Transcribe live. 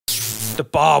the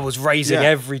bar was raising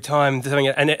every time,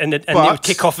 and it would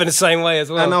kick off in the same way as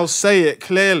well. And I'll say it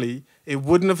clearly, it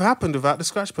wouldn't have happened without the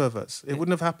Scratch Perverts. It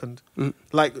wouldn't have happened.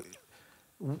 Like,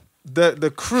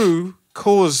 the crew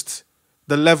caused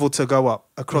the level to go up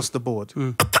across the board.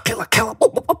 Killer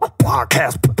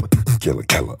podcast.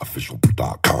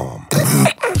 KillerKellerOfficial.com.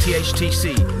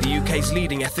 THTC, the UK's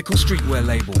leading ethical streetwear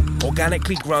label.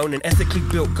 Organically grown and ethically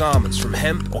built garments from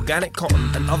hemp, organic cotton,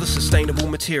 and other sustainable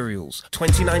materials.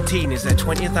 2019 is their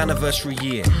 20th anniversary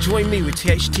year. Join me with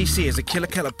THTC as a Killer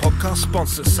Keller podcast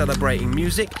sponsor celebrating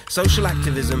music, social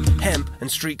activism, hemp, and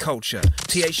street culture.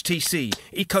 THTC,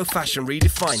 eco-fashion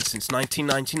redefined since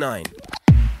 1999.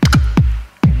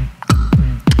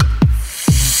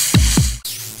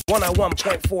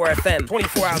 101.4 FM,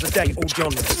 24 hours a day, all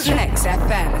genres.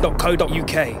 FlexFM.co.uk.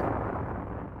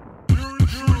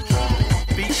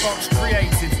 Beatbox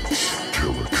created.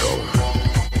 Killer Keller.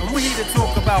 And we're here to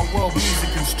talk about world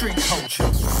music and street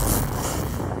culture.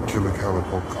 Killer Keller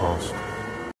podcast.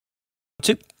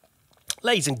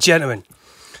 Ladies and gentlemen,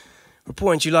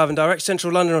 reporting to you live and direct,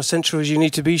 Central London, or central as you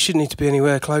need to be. You shouldn't need to be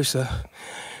anywhere closer.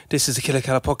 This is the Killer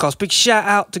Keller podcast. Big shout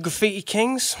out to Graffiti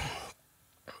Kings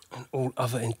and all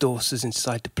other endorsers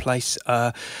inside the place.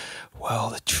 The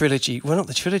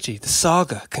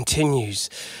saga continues.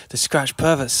 The Scratch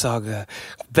Pervert saga.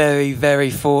 Very, very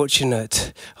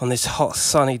fortunate on this hot,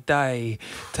 sunny day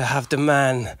to have the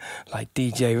man like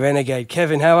DJ Renegade.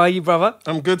 Kevin, how are you, brother?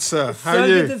 I'm good, sir. How So are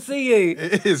you? good to see you.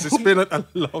 It is. It's been a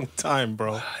long time,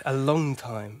 bro. A long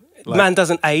time. Man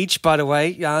doesn't age, by the way.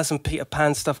 Yeah, there's some Peter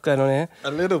Pan stuff going on here.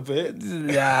 A little bit.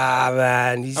 Yeah,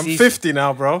 man. I'm 50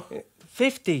 now, bro.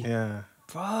 50? Yeah.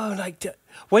 Bro, like,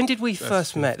 when did we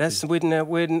first met? We're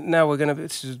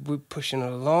pushing a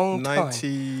long time.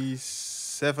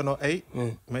 97 or 8,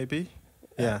 maybe.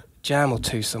 Yeah. Jam or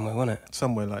two somewhere, wasn't it?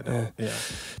 Somewhere like that. Yeah.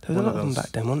 There was a lot of them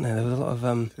back then, wasn't there? There was a lot of...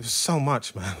 There was so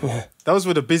much, man. Yeah. Those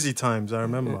were the busy times, I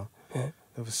remember. Yeah.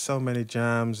 There was so many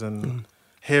jams and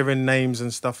hearing names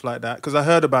and stuff like that. Because I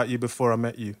heard about you before I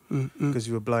met you. Because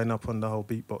you were blowing up on the whole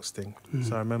beatbox thing.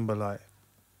 So I remember, like,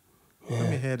 let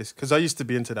me hear this. Because I used to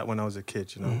be into that when I was a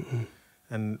kid, you know.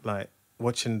 And, like,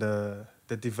 watching the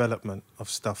development of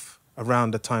stuff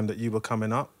around the time that you were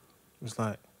coming up. It was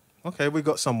like, okay, we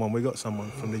got someone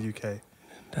from the UK.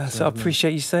 I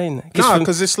appreciate you saying that. No,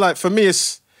 because it's like, for me,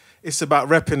 it's about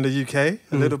repping the UK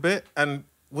a little bit. And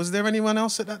was there anyone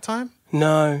else at that time?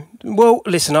 No. Well,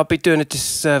 listen, I'd be doing a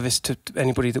disservice to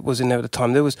anybody that was in there at the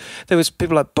time. There was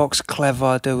people like Box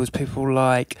Clever. There was people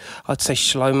like, I'd say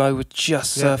Shlomo were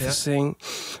just surfacing.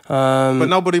 Yeah. But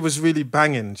nobody was really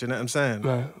banging, do you know what I'm saying?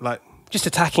 No. Like, just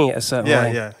attacking it a certain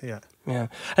way. Yeah.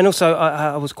 And also,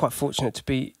 I was quite fortunate to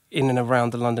be in and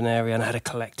around the London area, and I had a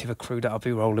collective, a crew that I'd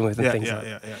be rolling with and things like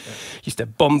that. Used to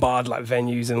bombard like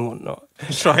venues and whatnot.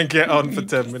 Try and get on for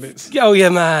 10 minutes. Oh yeah,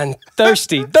 man,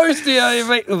 thirsty. But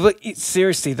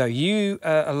seriously though, you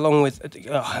along with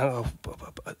a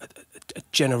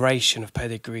generation of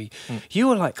pedigree, you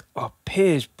were like our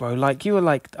peers, bro. Like you were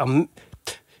like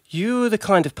you were the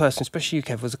kind of person, especially you,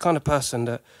 Kev, was the kind of person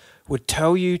that would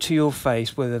tell you to your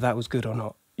face whether that was good or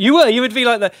not. You would be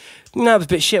like that. No, it was a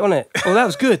bit shit, wasn't it? Oh, that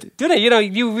was good, didn't it? You know,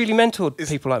 you really mentored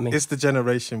people like me. It's the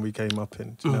generation we came up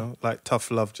in, you know, like tough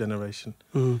love generation.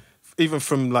 Even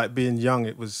from like being young,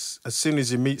 it was as soon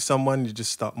as you meet someone, you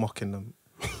just start mocking them.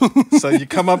 So you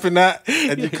come up in that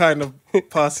and you kind of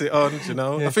pass it on, you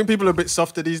know. Yeah. I think people are a bit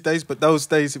softer these days, but those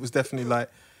days it was definitely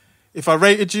like, if I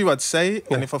rated you, I'd say,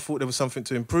 and if I thought there was something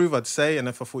to improve, I'd say, and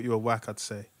if I thought you were whack, I'd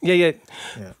say.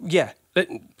 Yeah. Let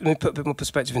me put a bit more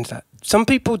perspective into that. Some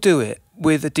people do it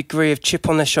with a degree of chip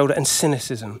on their shoulder and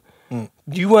cynicism.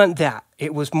 You weren't that.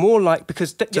 It was more like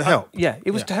because to help.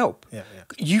 It was to help. Yeah.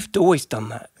 You've always done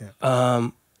that.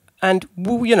 And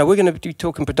you know, we're going to be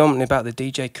talking predominantly about the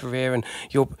DJ career and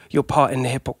your part in the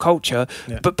hip hop culture.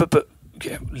 But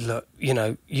look, you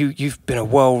know, you've been a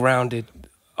well-rounded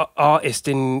artist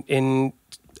in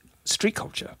street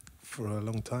culture for a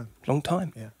long time.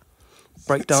 Yeah.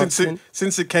 Breakdancing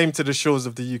since it came to the shores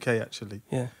of the UK, actually.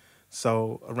 Yeah.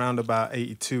 So around about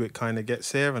 82, it kind of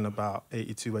gets here, and about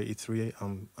 82, 83,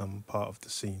 I'm part of the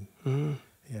scene.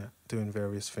 Yeah, doing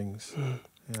various things.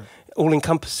 Yeah. All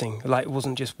encompassing, like it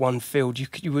wasn't just one field.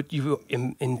 You were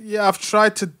in. Yeah, I've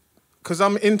tried to, because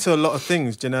I'm into a lot of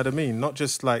things. Do you know what I mean? Not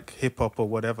just like hip hop or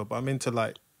whatever, but I'm into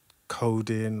like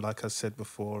coding, like I said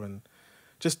before, and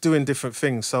just doing different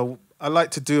things. So I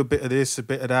like to do a bit of this, a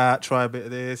bit of that, try a bit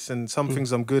of this, and some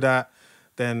things I'm good at,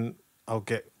 then I'll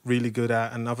get really good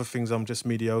at, and other things I'm just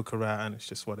mediocre at, and it's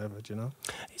just whatever, do you know?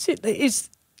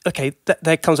 Okay,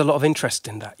 there comes a lot of interest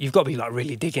in that. You've got to be like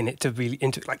really digging it to really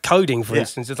into like coding, for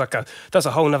instance. It's like that's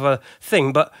a whole nother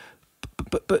thing. But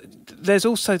but there's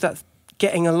also that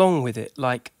getting along with it.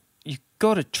 Like, you've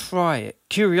got to try it.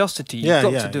 Curiosity, you've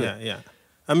got to do it. Yeah.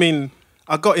 I mean,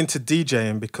 I got into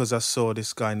DJing because I saw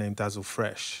this guy named Dazzle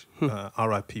Fresh,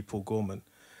 R.I.P. Paul Gorman.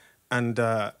 And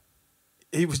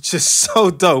he was just so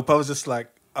dope. I was just like,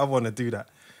 I want to do that.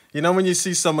 You know, when you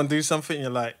see someone do something, you're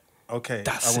like, okay,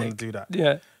 That's I want sick. to do that.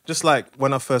 Yeah. Just like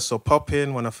when I first saw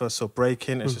Poppin', when I first saw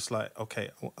Breaking, it's just like, okay,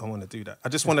 I want to do that. I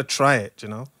just want to try it, you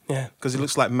know? Yeah. Because it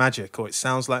looks like magic or it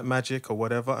sounds like magic or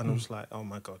whatever. And I was like, oh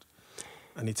my God,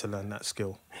 I need to learn that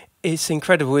skill. It's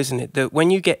incredible, isn't it, that when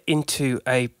you get into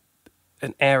an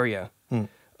area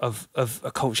of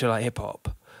a culture like hip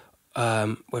hop,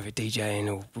 whether DJing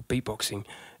or beatboxing,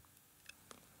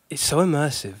 it's so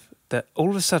immersive that all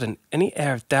of a sudden, any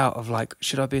air of doubt of like,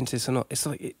 should I be into this or not? It's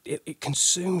like it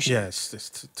consumes you. Yes,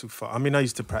 it's too far. I mean, I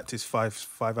used to practice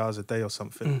five hours a day or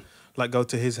something. Like go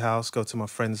to his house, go to my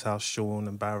friend's house, Sean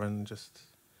and Baron. Just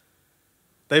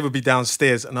they would be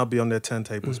downstairs and I'd be on their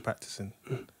turntables practicing.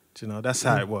 Do you know? That's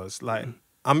how it was. Like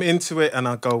I'm into it and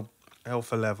I go hell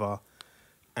for leather,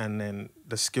 and then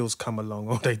the skills come along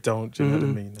or they don't. Do you know what I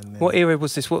mean? And then, What era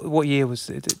was this? What year was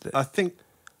it? I think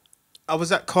I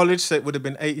was at college, so it would have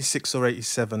been 86 or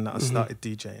 87 that I started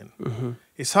DJing.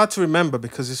 It's hard to remember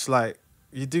because it's like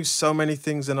you do so many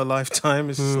things in a lifetime.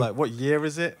 It's just like, what year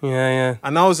is it? Yeah.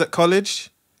 And I was at college,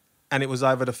 and it was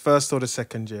either the first or the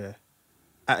second year.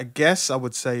 At a guess, I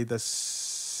would say the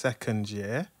second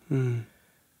year,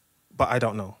 but I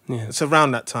don't know. Yeah. It's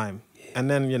around that time. And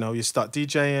then, you know, you start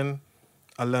DJing.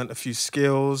 I learned a few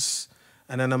skills,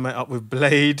 and then I met up with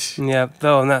Blade. Yeah.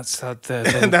 Oh, and that's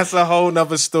And that's a whole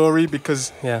nother story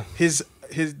because yeah.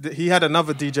 he had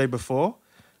another DJ before.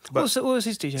 But What was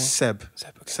his DJ? Seb. Seb,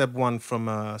 okay. Seb won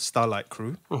from Starlight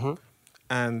Crew.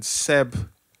 And Seb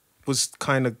was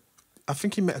kind of, I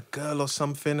think he met a girl or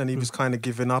something, and he was kind of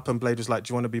giving up, and Blade was like,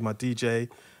 do you want to be my DJ? And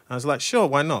I was like, sure,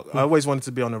 why not? I always wanted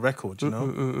to be on a record, you know?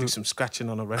 Do some scratching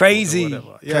on a record. Crazy. Or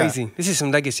whatever. Yeah. Crazy. This is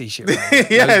some legacy shit.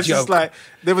 Right? Yeah, No it's just joke. like,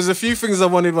 there was a few things I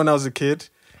wanted when I was a kid.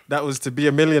 That was to be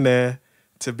a millionaire,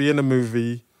 to be in a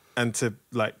movie, and to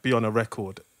like be on a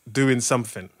record, doing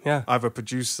something. Yeah. Either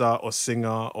producer or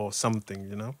singer or something,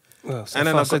 you know? Well, so And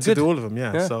then far, I so got to good. do all of them,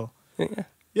 yeah. Yeah. So,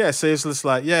 Yeah. so it's just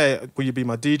like, yeah, will you be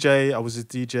my DJ? I was a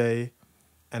DJ.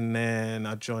 And then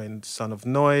I joined Son of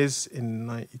Noise in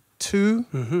 92,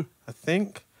 I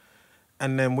think.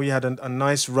 And then we had a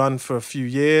nice run for a few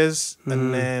years.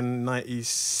 And then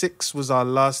 96 was our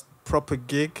last proper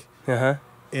gig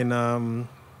in the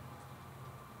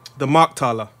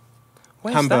Markthaler,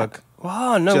 Where's Hamburg. That?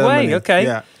 Wow, no Germany. way. Okay.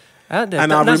 Yeah. And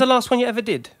And that I was the last one you ever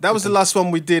did? That was the last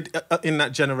one we did in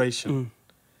that generation.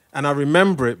 And I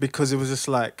remember it because it was just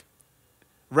like,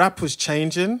 rap was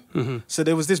changing. So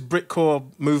there was this Britcore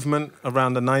movement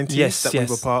around the 90s that we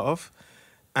were part of.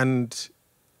 And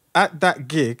at that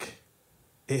gig,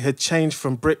 it had changed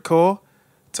from Britcore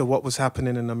to what was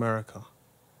happening in America.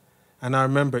 And I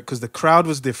remember it because the crowd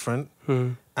was different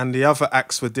and the other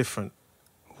acts were different.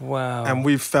 Wow. And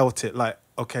we felt it like,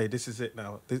 okay, this is it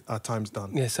now. Our time's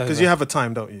done. Yes, Because you have a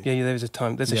time, don't you? Yeah, there is a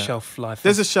time. There's a Yeah. shelf life.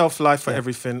 There's a shelf life for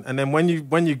everything. And then when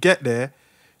you get there,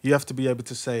 you have to be able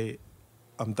to say,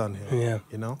 I'm done here. Yeah.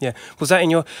 You know? Yeah. Was that in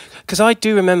your... Because I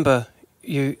do remember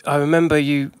you... I remember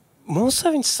you more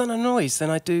so in Son of Noise than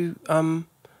I do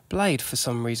Blade for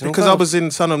some reason. Because Although- I was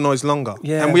in Son of Noise longer.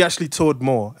 Yeah. And we actually toured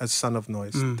more as Son of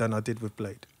Noise than I did with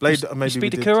Blade. Blade, You maybe we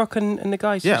speak to did. Kurok and the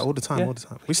guys? Yeah, all the time, Yeah. all the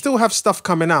time. We still have stuff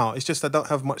coming out. It's just I don't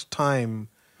have much time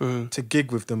to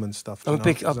gig with them and stuff. I'm you a know,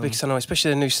 big 'cause Son of Noise,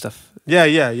 especially the new stuff. Yeah.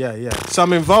 So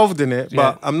I'm involved in it,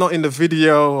 but Yeah. I'm not in the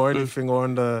video or anything or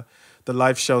on the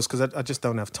live shows because I just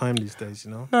don't have time these days,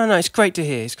 you know? No, it's great to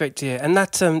hear. It's great to hear. And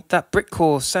that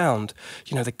Britcore sound,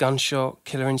 you know, the gunshot,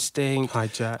 Killer Instinct,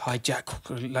 hijack,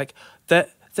 like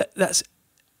that's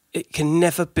it can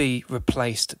never be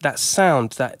replaced. That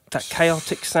sound, that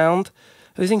chaotic sound,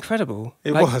 it was incredible.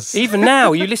 It Like, was. Even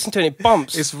now, you listen to it, it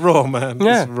bumps. It's raw, man.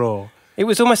 Yeah. It's raw. It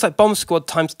was almost like Bomb Squad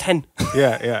times 10.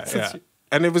 Yeah.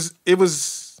 And it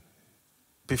was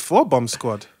before Bomb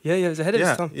Squad. Yeah, it was ahead of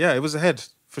its time. Yeah, it was ahead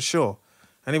for sure.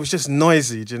 And it was just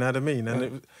noisy, do you know what I mean?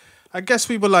 And I guess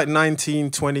we were like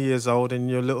 19, 20 years old and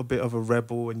you're a little bit of a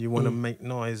rebel and you want to make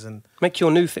noise and Make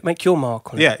your make your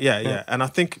mark on it. yeah. And I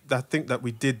think that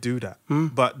we did do that.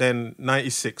 But then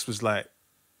 96 was like,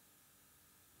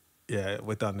 yeah,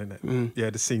 we're done, innit? Yeah,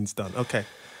 the scene's done. Okay.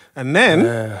 And then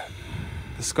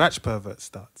the Scratch Pervert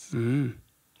starts.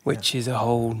 Which is a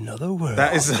whole nother world.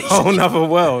 That is a whole nother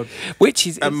world. Which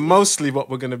is And mostly what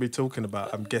we're going to be talking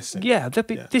about, I'm guessing. yeah,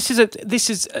 this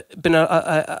has been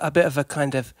a bit of a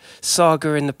kind of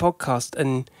saga in the podcast,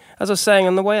 and as I was saying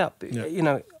on the way up, you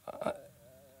know,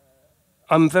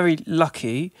 I'm very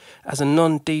lucky as a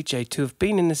non-DJ to have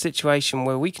been in a situation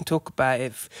where we can talk about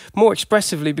it more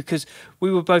expressively because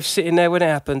we were both sitting there when it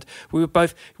happened. We were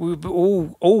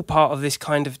all part of this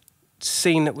kind of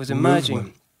scene that was emerging.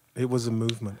 Movement. It was a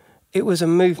movement. It was a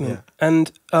movement. Yeah.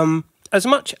 And as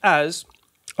much as,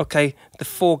 okay, the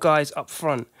four guys up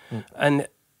front and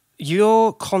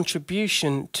your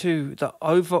contribution to the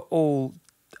overall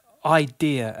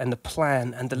idea and the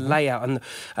plan and the layout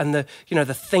and the you know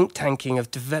the think tanking of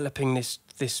developing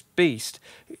this beast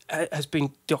has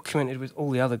been documented with all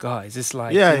the other guys. It's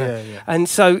like Yeah. And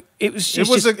so it was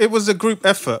just, It was a group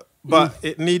effort, but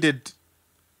it needed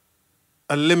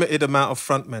a limited amount of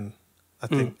frontmen, I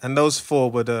think, and those four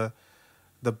were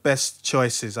the best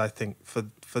choices, I think, for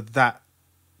that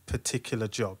particular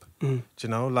job. Do you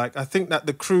know, like I think that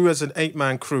the crew as an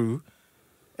 8-man crew,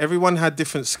 everyone had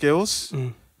different skills.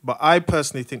 But I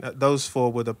personally think that those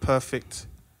four were the perfect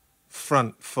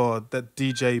front for the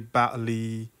DJ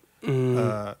battle-y,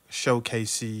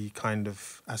 showcasey kind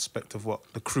of aspect of what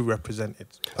the crew represented.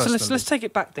 So let's take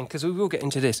it back then, because we will get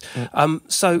into this.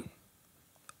 So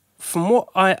from what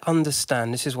I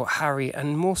understand, this is what Harry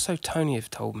and more so Tony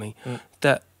have told me,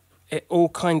 that it all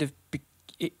kind of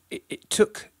it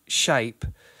took shape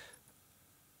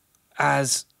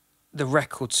as the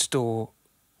record store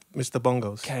Mr.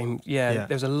 Bongos came. There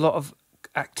was a lot of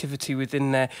activity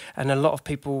within there, and a lot of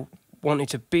people wanted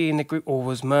to be in the group or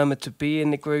was murmured to be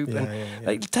in the group.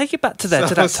 Like, take it back to that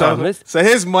time. So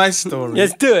here's my story.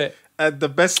 Let's do it. The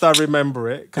best I remember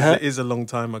it, because it is a long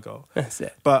time ago. That's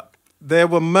it. But there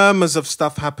were murmurs of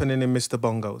stuff happening in Mr.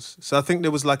 Bongos. So I think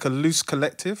there was like a loose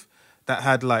collective that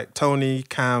had like Tony,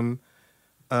 Cam,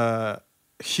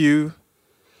 Hugh,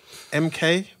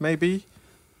 MK maybe.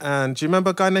 And do you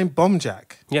remember a guy named Bomb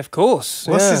Jack? Yeah, of course.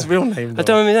 What's his real name, though? I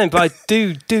don't remember his name, but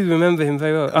I do remember him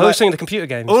very well. I was playing the computer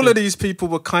games. All of these people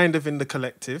were kind of in the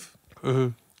collective.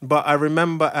 But I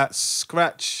remember at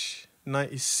Scratch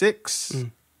 96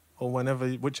 or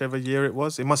whichever year it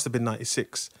was, it must have been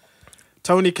 96.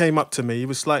 Tony came up to me, he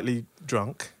was slightly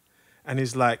drunk, and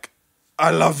he's like, I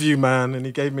love you, man. And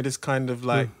he gave me this kind of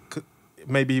like,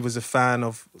 maybe he was a fan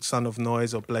of Son of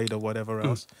Noise or Blade or whatever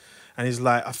else. And he's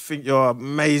like, I think you're an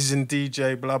amazing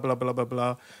DJ, blah, blah, blah, blah,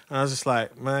 blah. And I was just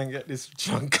like, man, get this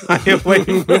drunk guy away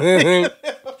from me.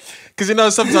 Because, you know,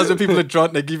 sometimes when people are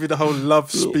drunk, they give you the whole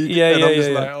love speak. And I'm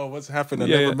just like, oh, what's happened? I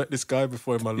never met this guy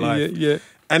before in my life.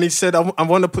 And he said, I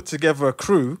want to put together a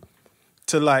crew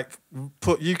to, like,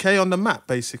 put UK on the map,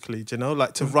 basically, do you know?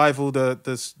 Like, to rival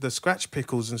the Scratch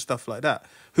Pickles and stuff like that,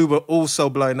 who were also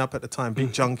blowing up at the time,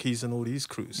 Big Junkies and all these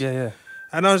crews.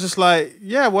 And I was just like,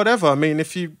 yeah, whatever. I mean,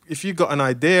 if you got an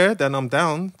idea, then I'm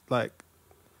down, like,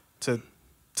 to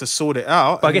sort it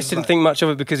out. But I guess didn't think much of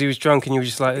it because he was drunk and you were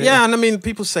just like... Yeah, and I mean,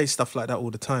 people say stuff like that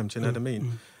all the time, do you know what I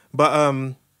mean?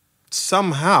 But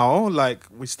somehow, like,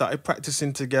 we started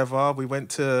practicing together. We went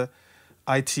to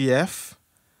ITF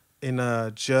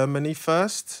in Germany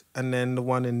first, and then the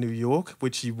one in New York,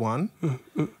 which he won.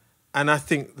 And I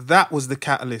think that was the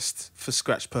catalyst for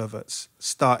Scratch Perverts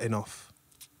starting off.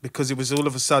 Because it was all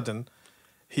of a sudden,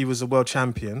 he was a world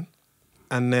champion.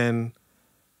 And then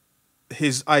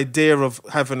his idea of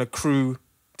having a crew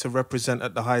to represent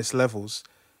at the highest levels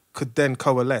could then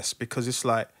coalesce. Because it's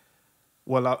like,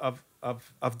 well,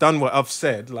 I've done what I've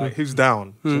said. Like, who's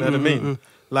down? Do you know what I mean?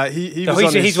 Like, he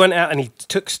went out and he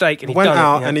took stake and he went done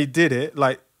out it, and he did it.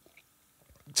 Like,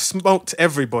 smoked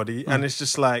everybody. And it's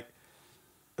just like,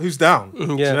 who's down?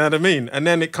 Do you know what I mean? And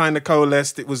then it kind of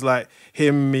coalesced. It was like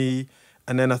him, me...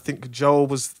 And then I think Joel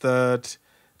was third,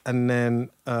 and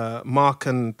then Mark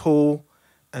and Paul,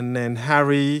 and then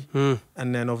Harry, and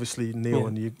then obviously Neil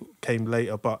and you came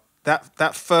later. But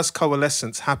that first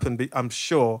coalescence happened, I'm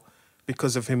sure,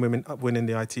 because of him winning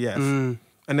the ITF.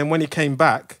 And then when he came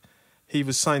back, he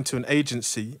was signed to an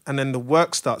agency, and then the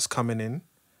work starts coming in,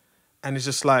 and it's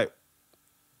just like,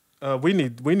 we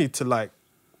need to like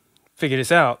figure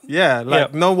this out. Yeah,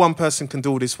 like no one person can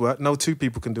do all this work, no two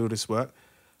people can do all this work.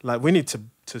 Like, we need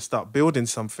to start building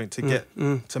something to get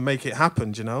to make it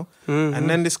happen, you know? And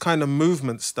then this kind of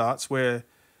movement starts where,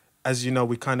 as you know,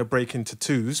 we kind of break into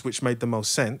twos, which made the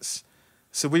most sense.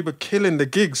 So we were killing the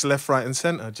gigs left, right, and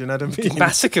centre. Do you know what I mean?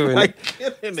 Massacring like,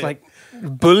 it. It's like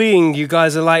bullying you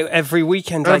guys are like every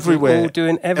weekend, like everywhere, all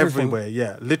doing everything. Everywhere,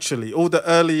 yeah, literally. All the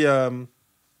early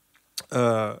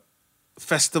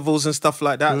festivals and stuff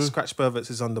like that, Scratch Perverts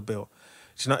is on the bill.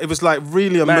 Do you know, it was like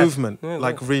really a movement,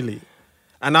 like really.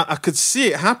 And I could see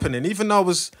it happening, even though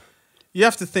you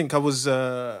have to think,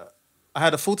 I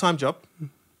had a full-time job.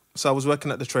 So I was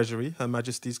working at the Treasury, Her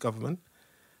Majesty's government.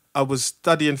 I was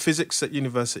studying physics at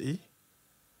university.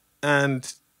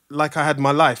 And like I had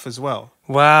my life as well.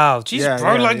 Wow, jeez, Yeah,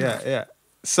 bro, yeah.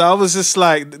 So I was just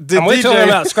like, the and we're DJ, talking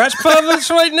about scratch perverts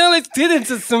right now. Let's get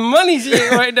into some money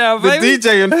shit right now, the baby.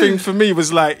 DJing thing for me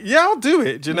was like, yeah, I'll do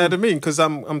it. Do you know what I mean? Because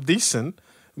I'm decent,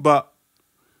 but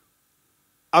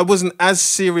I wasn't as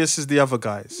serious as the other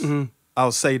guys.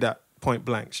 I'll say that point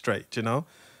blank straight, you know?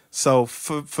 So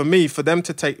for me, for them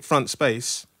to take front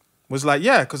space was like,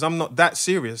 yeah, because I'm not that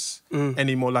serious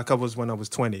anymore like I was when I was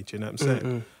 20, do you know what I'm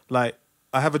saying? Like,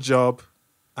 I have a job,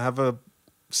 I have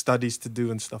studies to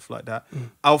do and stuff like that.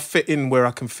 I'll fit in where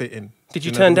I can fit in. Did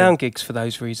you know turn what I mean? down gigs for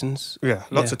those reasons? Yeah,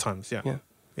 lots Yeah. of times, yeah.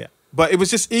 Yeah. But it was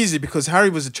just easy because Harry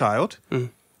was a child.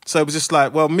 So it was just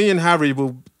like, well, me and Harry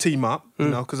will team up, you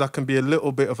know, because I can be a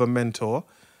little bit of a mentor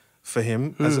for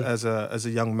him as a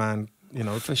young man, you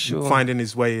know, For sure. finding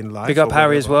his way in life. Big up or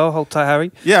Harry as whatever. well. Hold tight,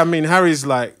 Harry. Yeah, I mean, Harry's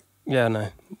like Yeah, no.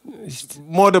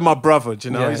 more than my brother, do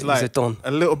you know? Yeah, he's he's like a don.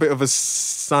 a little bit of a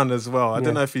son as well. I Yeah.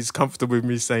 don't know if he's comfortable with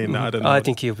me saying that. I don't know. I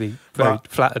think he'll be very But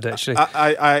flattered, actually.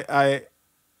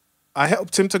 I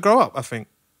helped him to grow up. I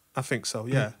think so.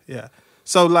 Yeah.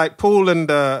 So like Paul and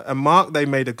Mark, they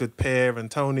made a good pair, and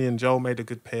Tony and Joel made a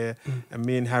good pair, and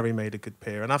me and Harry made a good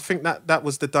pair, and I think that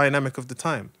was the dynamic of the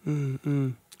time.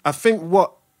 I think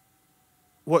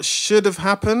what should have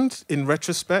happened in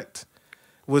retrospect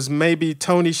was maybe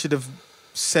Tony should have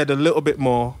said a little bit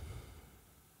more.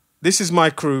 This is my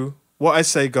crew. What I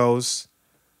say goes,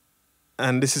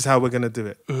 and this is how we're gonna do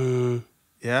it.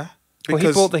 Yeah. Well,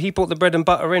 he brought the bread and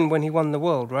butter in when he won the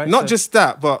world, right? Not So- just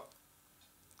that, but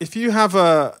if you have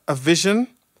a vision,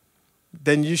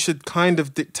 then you should kind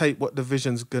of dictate what the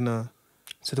vision's gonna.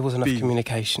 So there was enough be-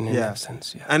 communication in Yeah. that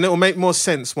sense. Yeah. And it'll make more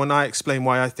sense when I explain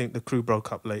why I think the crew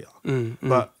broke up later.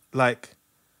 But like,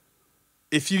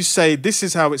 if you say this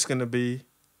is how it's gonna be,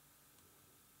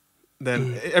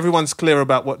 then everyone's clear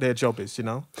about what their job is, you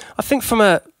know? I think from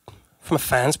a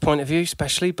fan's point of view,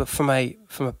 especially, but from a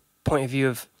point of view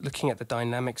of looking at the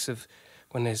dynamics of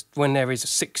when there is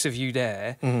 6 of you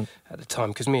there at the time,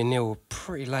 because me and Neil were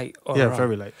pretty late. On Yeah, our own.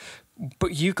 very late.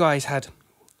 But you guys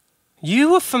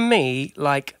you were for me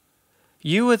like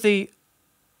you were the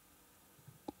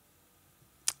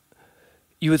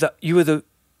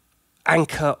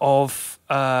anchor of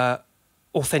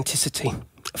authenticity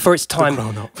for its time.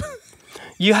 Grown up.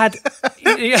 You had. I was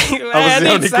the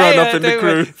only grown up in the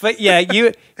crew. But yeah,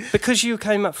 because you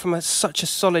came up from such a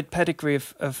solid pedigree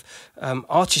of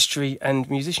artistry and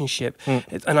musicianship,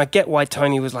 and I get why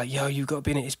Tony was like, "Yo, you got to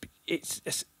be in it."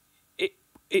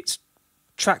 It's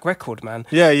track record, man.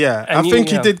 Yeah. And I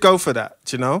think yeah. he did go for that,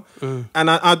 you know? And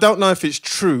I don't know if it's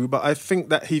true, but I think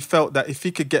that he felt that if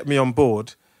he could get me on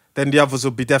board, then the others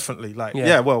would be definitely like, Yeah.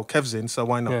 yeah, well, Kev's in, so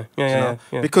why not? Yeah, you know?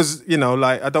 yeah. Because, you know,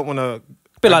 like, I don't want to...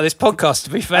 A bit like this podcast, to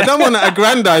be fair. I don't want to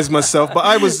aggrandize myself, but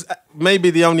I was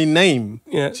maybe the only name.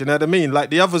 Yeah. Do you know what I mean? Like,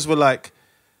 the others were like,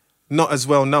 not as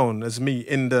well known as me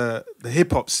in the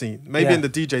hip hop scene. Maybe Yeah. in the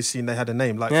DJ scene, they had a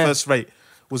name. Like, Yeah. First Rate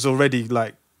was already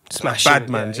like Smashing bad it,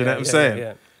 man. yeah, do you know yeah, what I'm yeah, saying?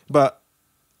 yeah. But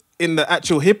in the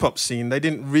actual hip hop scene, they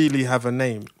didn't really have a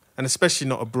name, and especially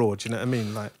not abroad. Do you know what I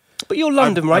mean? Like, But you're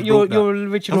London, I right? brought that. You're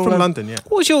original. I'm from London, yeah.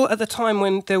 What was your at the time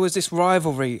when there was this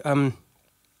rivalry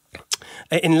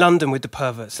in London with the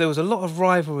Perverts? There was a lot of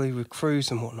rivalry with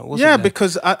crews and whatnot, wasn't Yeah, there?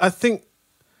 because I think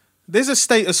there's a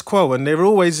status quo, and there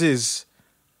always is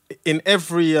in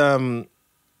every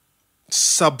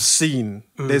sub scene.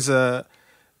 There's a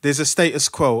status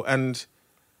quo, and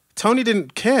Tony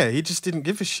didn't care. He just didn't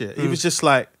give a shit. He was just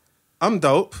like, I'm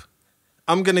dope.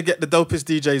 I'm gonna get the dopest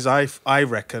DJs I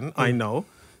reckon I know,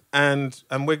 and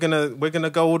we're gonna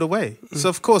go all the way. So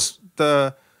of course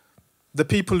the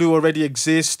people who already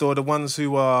exist, or the ones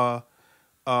who are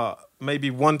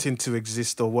maybe wanting to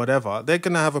exist or whatever, they're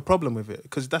gonna have a problem with it,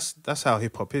 because that's how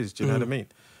hip hop is. Do you know what I mean?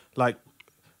 Like,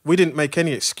 we didn't make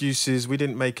any excuses. We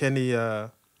didn't make any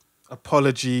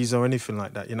apologies or anything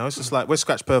like that. You know, it's just like, we're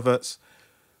Scratch Perverts.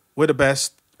 We're the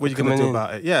best. What are you going to do Coming in.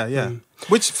 about it? Yeah.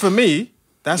 Which for me,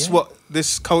 that's Yeah. what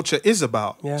this culture is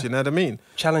about. Yeah. Do you know what I mean?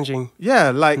 Challenging.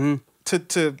 Yeah, like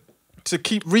to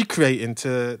keep recreating,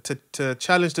 to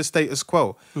challenge the status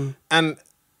quo. And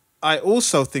I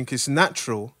also think it's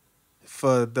natural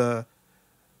for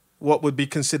what would be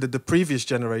considered the previous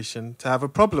generation to have a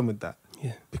problem with that.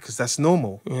 Yeah. Because that's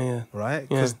normal. Yeah. Right? Yeah.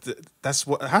 Because that's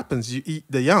what happens. You eat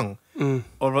the young,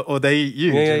 or they eat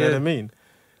you. Yeah, do you know yeah. what I mean?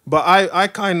 But I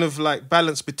kind of like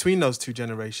balance between those two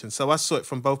generations. So I saw it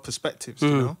from both perspectives, you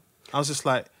know? I was just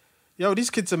like, yo, these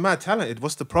kids are mad talented.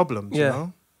 What's the problem? Do Yeah. You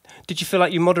know? Did you feel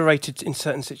like you moderated in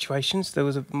certain situations? There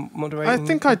was a moderating. I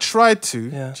think I tried to,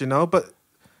 Yeah. do you know? But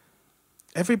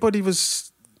everybody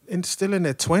was still in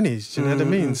their 20s, do you know what I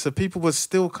mean? So people were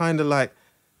still kind of like,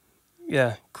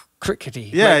 Yeah.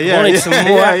 crickety. Yeah, like, yeah, wanted yeah, some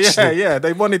more action. yeah.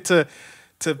 They wanted to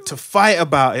fight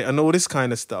about it and all this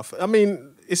kind of stuff. I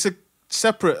mean, it's a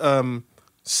separate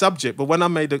subject, but when I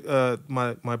made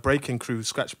my breaking crew,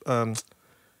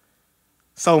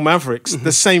 Soul Mavericks,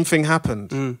 the same thing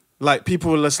happened. Like,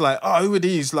 people were just like, oh, who are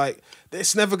these? Like,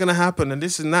 it's never going to happen and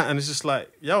this and that. And it's just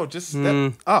like, yo, just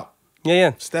step up.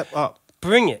 Yeah. Step up.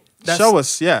 Bring it. Show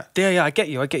us, yeah. Yeah, I get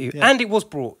you. Yeah. And it was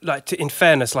brought, like, in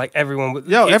fairness, like,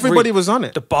 everyone... Everybody was on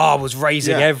it. The bar was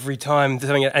raising every time,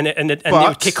 and it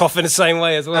would kick off in the same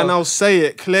way as well. And I'll say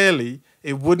it clearly,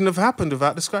 it wouldn't have happened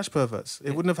without the Scratch Perverts.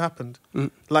 It wouldn't have happened.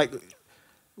 Like,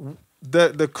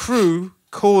 the crew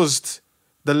caused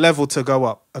the level to go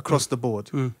up across the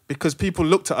board because people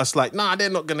looked at us like, nah, they're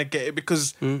not going to get it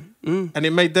because... And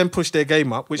it made them push their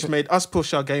game up, which made us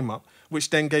push our game up, which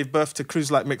then gave birth to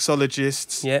crews like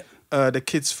Mixologists. Yeah. The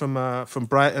kids from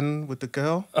Brighton with the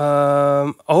girl.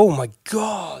 Oh my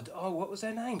God! Oh, what was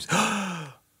their names?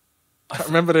 I can't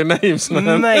remember their names,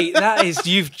 man. Mate,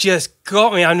 you've just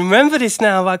got me. I remember this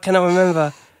now, but I cannot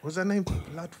remember. Was their name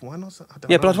Blood One or something? I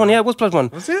don't Yeah, know, Blood One. man. Yeah, it was Blood One.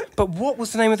 Was it? But what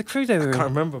was the name of the crew they were in? I can't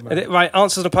remember, man. Right,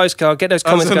 answers on a postcard. Get those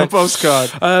comments On going. the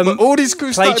postcard. But all these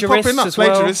crews started popping up. as well.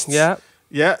 Plagiarists. Yeah.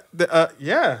 Yeah.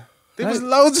 Yeah. There was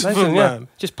loads of them, man.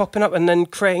 Just popping up and then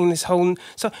creating this whole...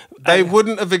 So They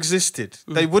wouldn't have existed.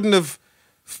 They wouldn't have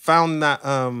found that...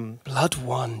 Blood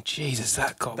One. Jesus,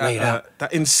 that got me up.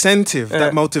 that incentive,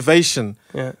 that motivation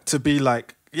Yeah. to be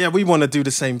like, yeah, we want to do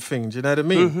the same thing. Do you know what I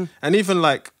mean? And even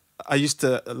like, I used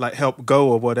to like help Go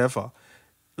or whatever.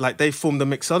 Like, they formed the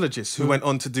Mixologists who went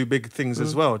on to do big things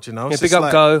as well. Do you know? Yeah, So big it's up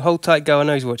like, Go. Hold tight, Go. I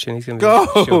know he's watching. He's going to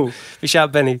be... Go! Sure. We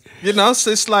shout Benny. You know, so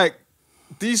it's like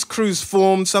these crews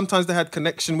formed. Sometimes they had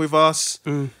connection with us,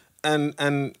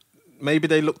 and maybe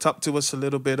they looked up to us a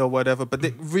little bit or whatever. But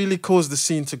it really caused the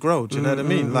scene to grow. Do you know what I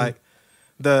mean? Like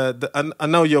I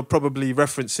know you're probably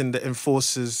referencing the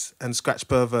Enforcers and Scratch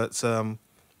Perverts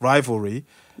rivalry.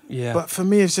 Yeah. But for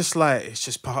me, it's just like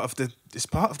it's part of the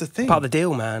thing. Part of the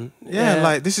deal, man. Yeah,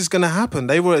 like this is gonna happen.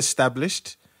 They were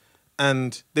established,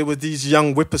 and there were these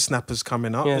young whippersnappers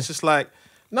coming up. Yeah. It's just like,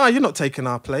 no, you're not taking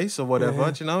our place or whatever.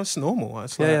 Do you know, it's normal.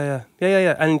 It's like,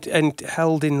 Yeah. And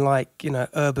held in, like, you know,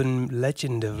 urban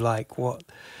legend of like what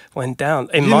went down.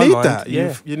 In my need mind, that.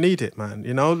 You need it, man.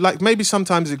 You know, like maybe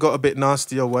sometimes it got a bit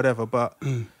nasty or whatever, but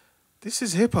this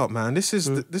is hip hop, man. This is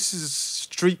this is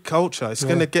street culture. It's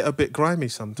gonna get a bit grimy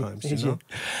sometimes. You know.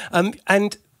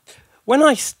 And when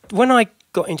I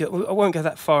got into it, I won't go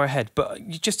that far ahead, but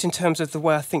just in terms of the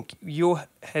way I think your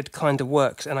head kind of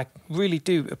works, and I really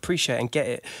do appreciate and get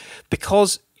it,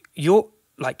 because you're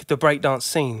like the breakdance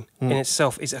scene in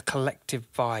itself is a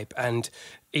collective vibe, and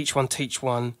each one teach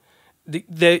one.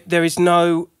 There is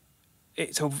no,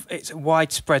 it's a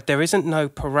widespread. There isn't no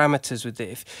parameters with it.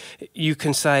 If you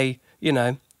can say, you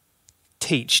know,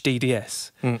 teach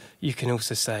DDS. You can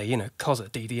also say, you know, Cozza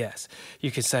DDS.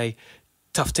 You can say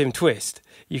Tough Tim Twist.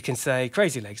 You can say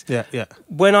Crazy Legs. Yeah.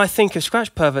 When I think of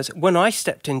Scratch Perverts, when I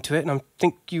stepped into it, and I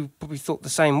think you probably thought the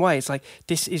same way, it's like,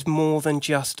 this is more than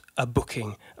just a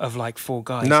booking of like four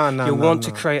guys. You want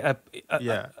to create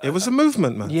it was a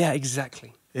movement, man. Yeah,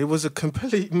 exactly. It was a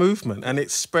complete movement, and it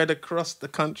spread across the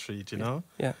country. Do you know?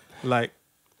 Yeah. Like,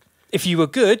 if you were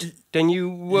good, then you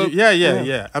were.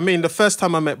 Yeah. I mean, the first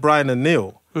time I met Brian and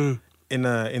Neil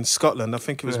in Scotland, I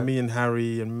think it was me and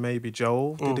Harry and maybe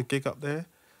Joel did a gig up there,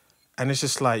 and it's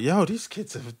just like, yo, these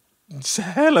kids are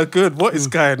hella good. What is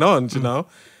going on? Do you know?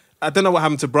 I don't know what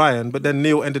happened to Brian, but then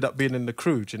Neil ended up being in the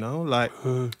crew. Do you know? Like,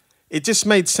 it just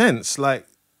made sense. Like,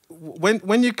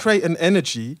 when you create an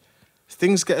energy,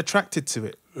 things get attracted to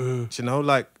it. Do you know?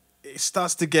 Like, it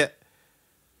starts to get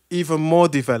even more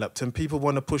developed, and people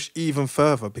want to push even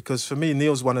further, because for me,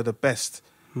 Neil's one of the best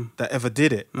that ever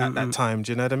did it at that time.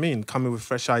 Do you know what I mean? Coming with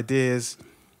fresh ideas,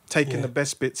 taking the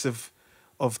best bits of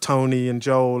Tony and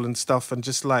Joel and stuff, and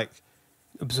just like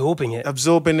absorbing it,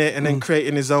 and then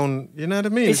creating his own. You know what I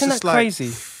mean? Isn't it's just that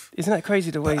crazy? Isn't that crazy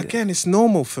the way? But again, it's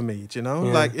normal for me. Do you know?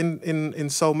 Like in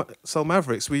Soul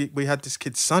Mavericks, we had this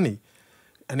kid Sonny,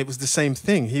 and it was the same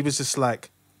thing. He was just like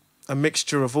a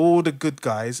mixture of all the good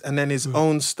guys and then his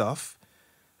own stuff.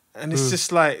 And it's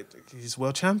just like, he's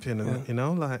world champion, you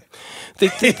know, like,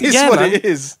 it's what man. It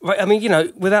is. Right, I mean, you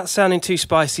know, without sounding too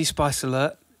spicy, spice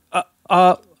alert,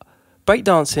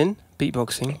 breakdancing,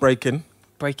 beatboxing. Breaking.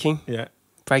 Yeah.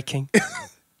 Breaking.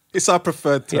 It's our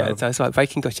preferred term. Yeah, it's like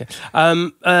breaking, gotcha.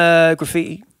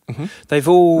 Graffiti. They've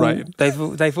all done,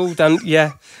 they've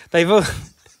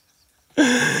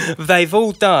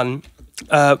all done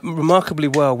remarkably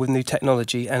well with new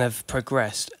technology and have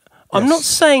progressed. I'm not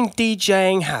saying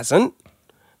DJing hasn't,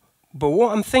 but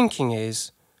what I'm thinking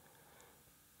is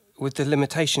with the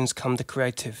limitations come the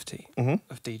creativity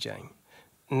of DJing.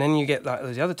 And then you get like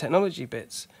those other technology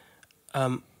bits.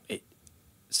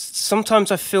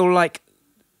 Sometimes I feel like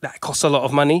that costs a lot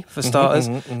of money for starters.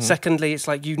 Secondly, it's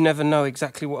like you never know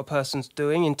exactly what a person's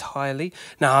doing entirely.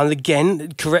 Now, and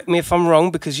again, correct me if I'm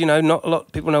wrong, because, you know, not a lot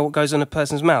of people know what goes on a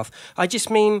person's mouth. I just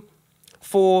mean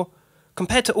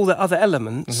compared to all the other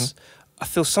elements, I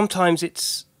feel sometimes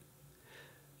it's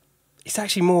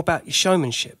actually more about your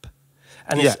showmanship.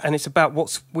 And it's about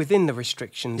what's within the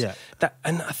restrictions. Yeah.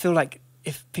 And I feel like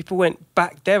if people went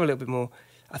back there a little bit more,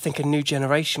 I think a new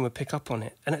generation would pick up on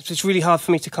it. And it's just really hard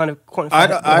for me to kind of quantify I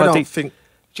don't think...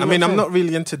 Do I you know mean, what I'm I'm not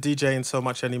really into DJing so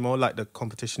much anymore, like the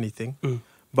competition-y thing.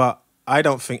 But I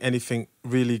don't think anything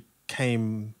really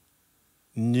came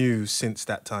new since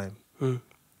that time. Do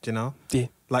you know? Yeah.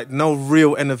 Like, no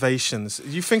real innovations.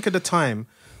 You think at the time,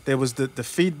 there was the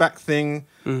feedback thing,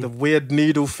 the weird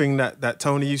needle thing that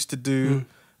Tony used to do,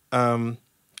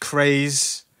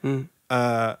 Craze,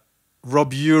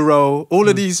 Rob Euro, all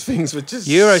of these things were just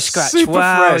Euro scratch. super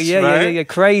Wow, fresh, yeah, right? yeah,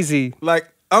 crazy.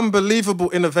 Like,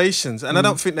 unbelievable innovations. And I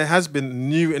don't think there has been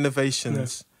new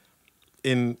innovations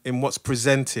in what's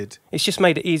presented. It's just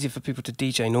made it easier for people to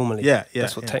DJ normally. Yeah,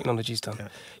 That's what technology's done. Yeah.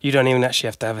 You don't even actually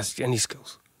have to have any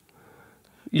skills.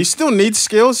 You still need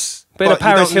skills, But in a you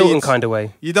Paris don't Hilton need- kind of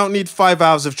way. You don't need 5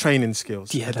 hours of training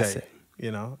skills Yeah, a that's day, it.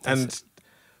 you know? That's and it.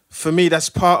 for me, that's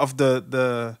part of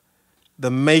the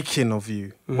making of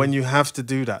you when you have to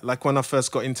do that. Like when I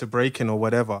first got into breaking or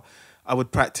whatever, I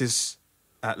would practice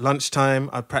at lunchtime,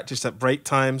 I'd practice at break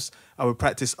times, I would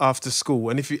practice after school.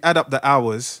 And if you add up the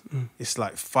hours, it's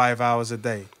like 5 hours a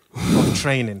day of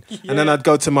training. And then I'd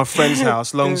go to my friend's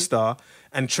house, Lone Star,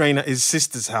 and train at his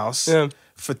sister's house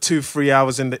for 2-3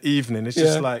 hours in the evening. It's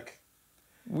just like,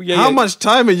 how much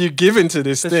time are you giving to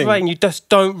this That's thing? right, and you just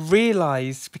don't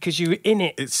realise because you're in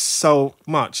it. It's so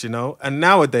much, you know? And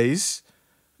nowadays,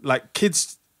 like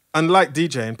kids, unlike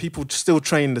DJing, people still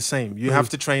train the same. You have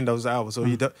to train those hours or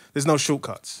you don't, there's no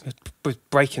shortcuts. With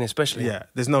breaking especially. Yeah,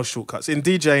 there's no shortcuts. In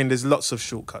DJing, there's lots of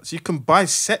shortcuts. You can buy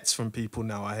sets from people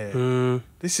now, I hear.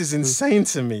 This is insane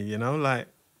to me, you know? Like,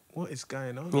 what is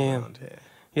going on around here?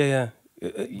 Yeah.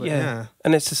 yeah.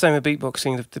 And it's the same with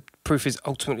beatboxing. The proof is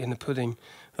ultimately in the pudding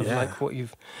of Yeah. like what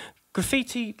you've...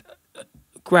 Graffiti,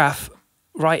 graph,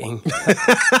 writing.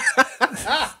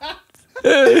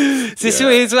 This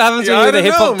is what happens when you're with a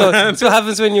hip hop don. This is what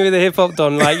happens when you're with a hip hop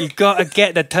don. Like, you got to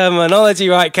get the terminology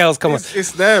right, Kels. Come on.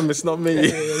 It's them, it's not me.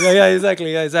 Yeah,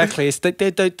 exactly. It's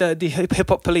the hip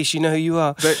hop police. You know who you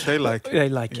are. They like it. They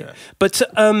like Yeah. it. But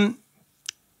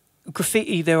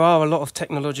graffiti, there are a lot of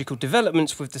technological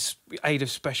developments with the aid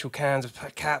of special cans of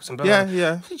caps and blah, blah, blah.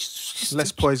 Yeah. It's just-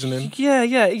 Less poisoning.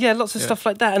 Yeah. Lots of Yeah. stuff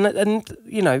like that, and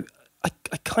you know,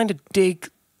 I kind of dig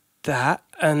that,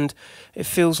 and it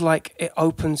feels like it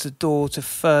opens the door to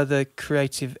further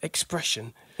creative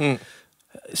expression.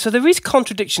 So there is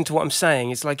contradiction to what I'm saying.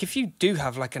 It's like if you do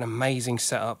have like an amazing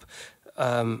setup,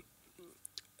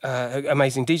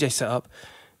 amazing DJ setup,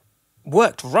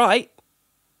 worked right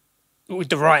with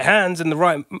the right hands and the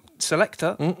right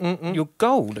selector, you're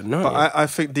golden. No, But I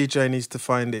think DJ needs to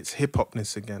find its hip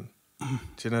hopness again. Do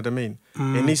you know what I mean?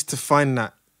 It needs to find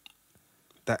that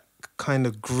kind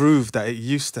of groove that it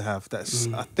used to have.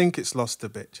 I think it's lost a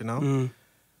bit. You know,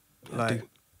 like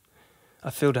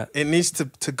I feel that. it needs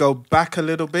to go back a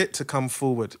little bit to come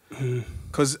forward.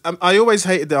 Because I always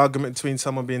hated the argument between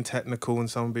someone being technical and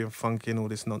someone being funky and all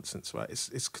this nonsense. Right?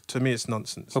 It's to me it's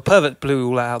nonsense. Well, Pervert blew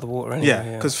all that out of the water anyway.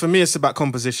 Yeah, because for me it's about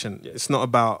composition. It's not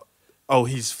about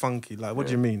he's funky. Like, what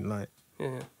do you mean? Like,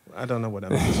 I don't know what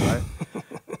that means, right?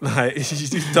 Like,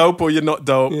 you're dope or you're not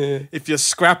dope. Yeah. If you're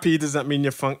scrappy, does that mean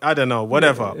you're funk? I don't know,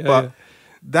 whatever. But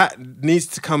that needs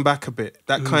to come back a bit.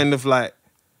 That kind of like,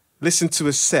 listen to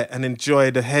a set and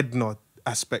enjoy the head nod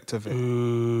aspect of it.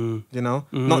 You know?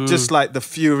 Not just like the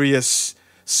furious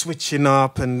switching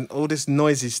up and all this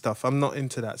noisy stuff. I'm not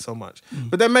into that so much.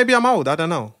 But then maybe I'm old, I don't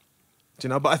know. Do you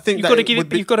know? But I think You've got to give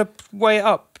it. You've got to weigh it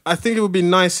up. I think it would be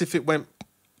nice if it went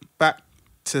back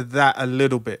to that a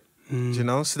little bit, do you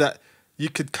know, so that you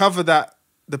could cover that,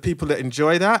 the people that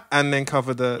enjoy that, and then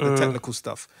cover the technical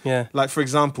stuff. Yeah. Like, for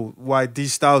example, why D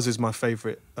Styles is my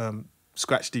favorite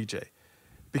scratch DJ,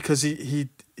 because he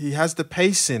has the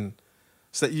pacing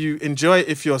so that you enjoy it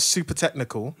if you're super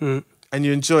technical, and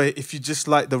you enjoy it if you just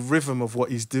like the rhythm of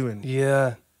what he's doing.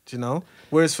 Yeah. Do you know?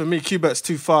 Whereas for me, Q-Bert's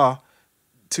too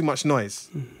much noise.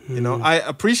 You know, I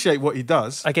appreciate what he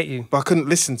does. I get you. But I couldn't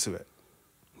listen to it.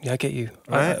 Yeah, I get you.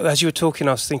 Right? As you were talking,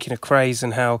 I was thinking of Craze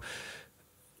and how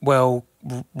well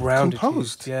rounded.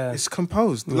 Composed. Yeah. It's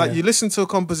composed. Like, you listen to a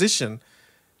composition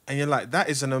and you're like, that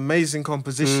is an amazing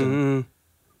composition.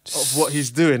 of what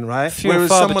he's doing, right? Few and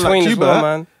far someone like between as Cuba, well,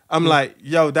 man. I'm like,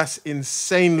 yo, that's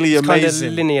insanely It's kind of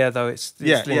amazing. linear though. It's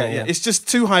Yeah, linear, yeah. It's just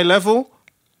too high level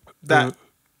that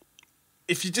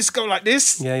if you just go like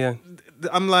this, yeah.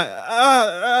 I'm like,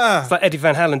 It's like Eddie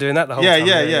Van Halen doing that the whole yeah, time.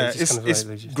 yeah. just kind of It's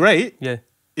like- great Yeah.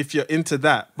 if you're into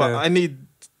that, but Yeah. I need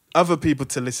other people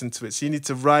to listen to it. So you need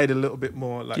to ride a little bit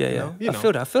more, like Yeah, you yeah. know, you I know.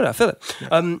 feel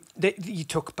that. You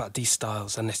talk about these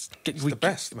styles, and it's the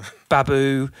best, man.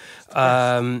 Babu,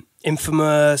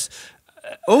 Infamous.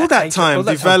 All that H- time, all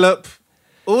that develop.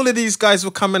 All of these guys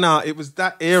were coming out. It was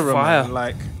that era, Fire. man.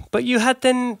 Like, But you had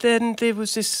then there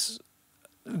was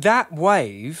that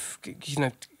wave. You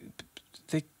know,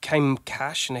 there came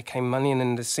cash and there came money, and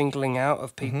then the singling out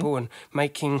of people and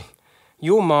making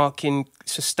your mark in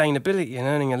sustainability and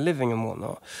earning a living and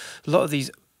whatnot. A lot of these,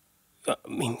 I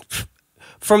mean,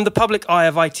 from the public eye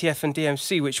of ITF and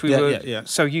DMC, which we were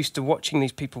so used to watching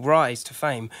these people rise to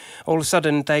fame, all of a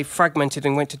sudden they fragmented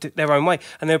and went to their own way.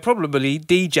 And they were probably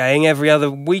DJing every other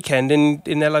weekend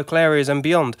in their local areas and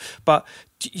beyond. But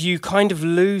you kind of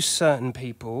lose certain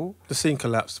people. the scene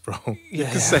collapsed, bro. You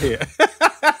Yeah. can say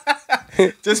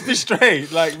it. Just be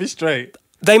straight. Like, be straight.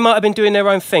 They might have been doing their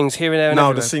own things here and there. And No,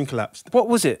 everywhere. the scene collapsed. What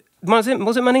was it? Was it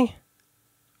money?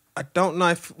 I don't know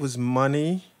if it was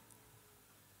money.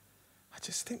 I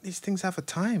just think these things have a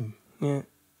time. Yeah.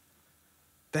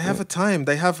 They have a time.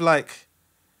 They have like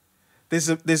there's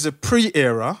a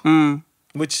pre-era,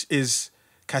 which is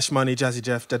Cash Money, Jazzy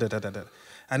Jeff, da.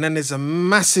 And then there's a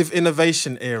massive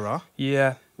innovation era,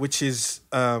 Yeah. which is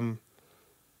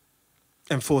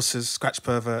Enforcers, Scratch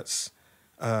Perverts,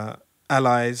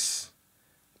 Allies,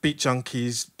 Beat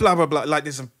Junkies, blah, blah, blah. Like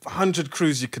there's 100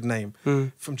 crews you could name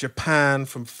from Japan,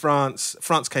 from France.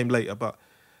 France came later, but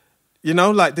you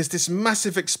know, like there's this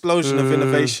massive explosion of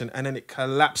innovation and then it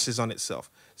collapses on itself.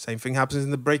 Same thing happens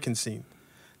in the breaking scene.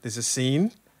 There's a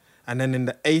scene, and then in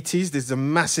the 80s, there's the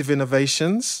massive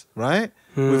innovations, right?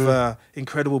 With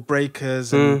Incredible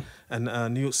Breakers and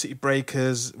New York City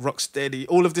Breakers, Rocksteady.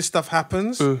 All of this stuff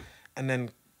happens, and then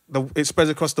it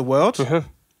spreads across the world.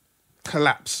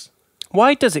 Collapse.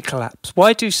 Why does it collapse?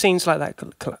 Why do scenes like that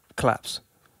collapse?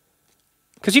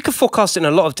 Because you can forecast it in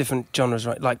a lot of different genres,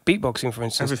 right? Like beatboxing, for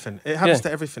instance. Everything. It happens Yeah.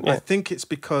 to everything. Yeah. I think it's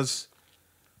because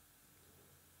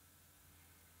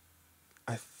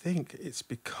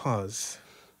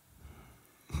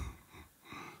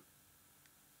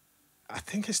I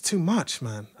think it's too much,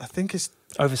 man. I think it's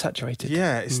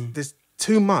Oversaturated. there's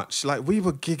too much. Like we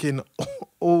were gigging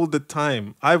all the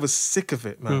time. I was sick of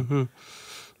it, man.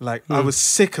 Like I was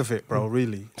sick of it, bro.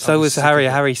 Really. So I was sick Harry.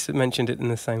 of it. Harry mentioned it in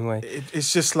the same way.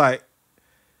 It's just like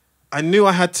I knew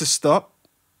I had to stop,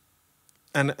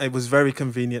 and it was very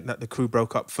convenient that the crew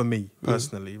broke up for me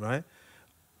personally, right?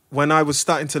 When I was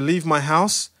starting to leave my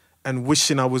house and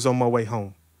wishing I was on my way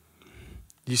home,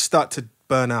 you start to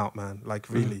burn out, man. Like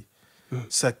really.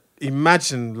 So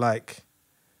imagine like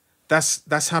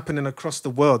that's happening across the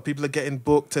world. People are getting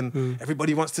booked, and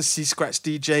everybody wants to see Scratch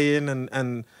DJing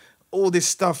and all this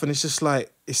stuff, and it's just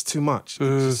like it's too much.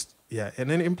 It's just, and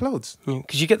then it implodes.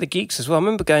 Because you get the geeks as well. I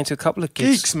remember going to a couple of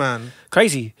gigs. Geeks, man.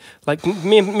 Crazy. Like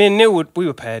me and Neil, we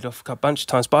were paired off a bunch of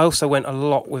times, but I also went a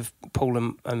lot with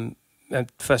Paul and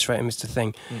First Rate and Mr.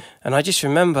 Thing. And I just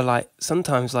remember like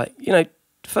sometimes like, you know,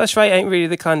 First Rate ain't really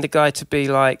the kind of guy to be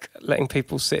like letting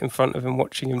people sit in front of him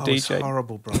watching him It's DJ.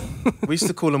 horrible, bro. We used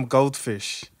to call them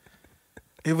goldfish.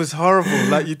 It was horrible.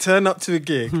 Like you turn up to a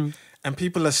gig and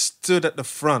people are stood at the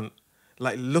front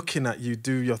like looking at you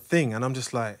do your thing, and I'm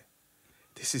just like,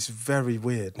 this is very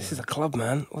weird. This is a club,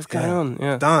 man. What's going on?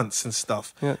 Yeah. Dance and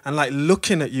stuff. Yeah. And like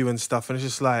looking at you and stuff, and it's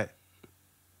just like,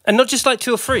 And not just like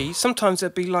 2 or 3. Sometimes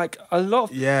there'd be like a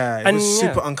lot of... it And, was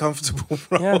yeah. super uncomfortable,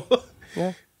 bro. Yeah.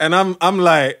 Yeah. And I'm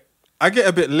like, I get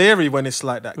a bit leery when it's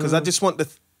like that because I just want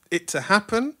it to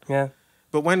happen. Yeah.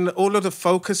 But when all of the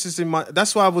focus is in my...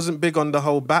 That's why I wasn't big on the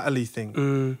whole battle-y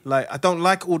thing. Like, I don't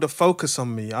like all the focus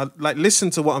on me. I like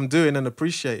listen to what I'm doing and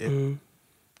appreciate it.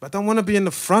 But I don't want to be in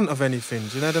the front of anything.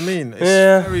 Do you know what I mean?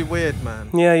 It's very weird, man.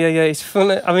 Yeah. It's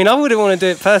fun. I mean, I wouldn't want to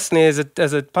do it personally as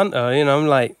a punter. You know, I'm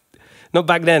like... Not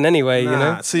back then anyway, you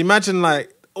know? So imagine,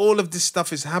 like, all of this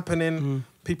stuff is happening.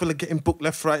 People are getting booked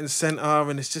left, right, and centre,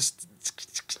 and it's just...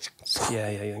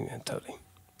 Yeah, totally.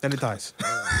 Then it dies.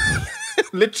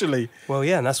 Literally. Well,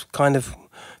 yeah, and that's kind of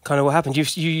what happened.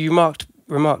 You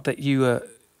remarked that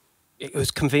it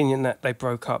was convenient that they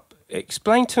broke up.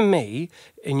 Explain to me,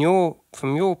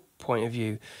 from your point of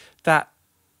view,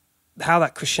 how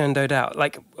that crescendoed out.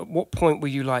 Like, at what point were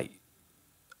you like,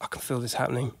 I can feel this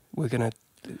happening.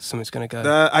 Something's gonna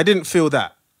go. I didn't feel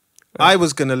that. I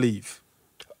was going to leave.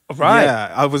 Right.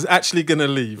 Yeah, I was actually going to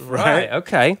leave, right?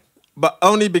 Okay. But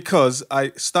only because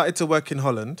I started to work in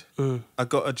Holland. I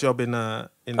got a job in I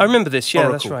remember this. Yeah,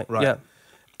 that's Oracle, right. Yeah.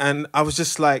 And I was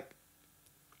just like,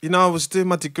 I was doing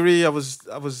my degree. I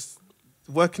was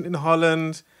working in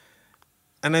Holland,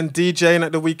 and then DJing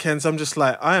at the weekends. I'm just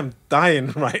like, I am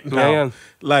dying right now. Yeah.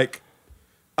 Like,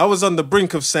 I was on the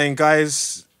brink of saying,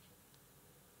 guys,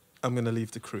 I'm gonna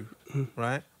leave the crew,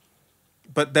 right?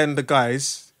 But then the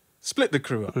guys split the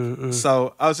crew up.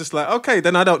 So I was just like, okay,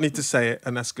 then I don't need to say it,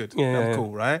 and that's good. I'm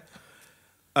cool, right?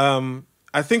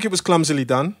 I think it was clumsily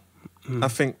done. I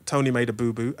think Tony made a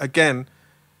boo-boo. Again,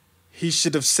 he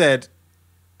should have said,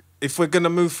 if we're going to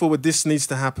move forward, this needs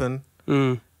to happen.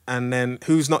 And then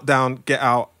who's not down, get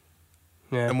out.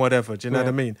 And whatever, do you know what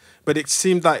I mean? But it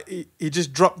seemed like he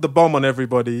just dropped the bomb on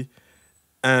everybody,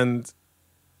 and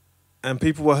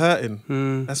people were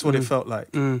hurting. That's what it felt like.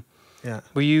 Yeah.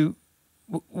 Were you?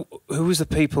 Who was the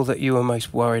people that you were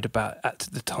most worried about at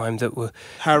the time that were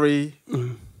Harry,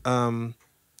 and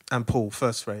Paul,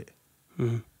 first rate.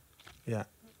 Yeah.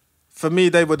 For me,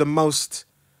 they were the most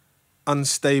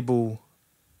unstable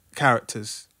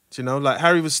characters. Do you know? Like,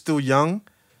 Harry was still young,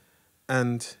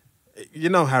 and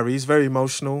Harry, he's very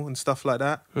emotional and stuff like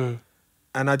that.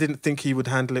 And I didn't think he would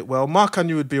handle it well. Mark, I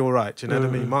knew would be all right. Do you know what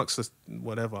I mean? Mark's just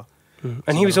whatever.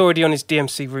 And he was already on his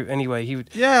DMC route anyway.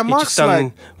 Mark's just done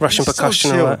like Russian he's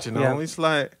percussion. So chilled, Right? you know. He's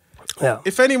like, yeah.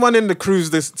 If anyone in the crew's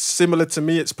this similar to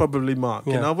me, it's probably Mark.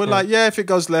 You know, we're like, if it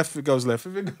goes left, it goes left.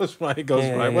 If it goes right, it goes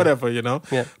right. Whatever, you know.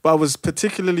 Yeah. But I was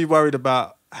particularly worried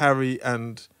about Harry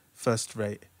and First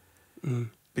Rate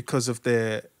because of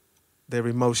their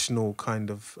emotional kind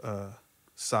of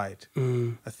side,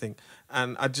 I think.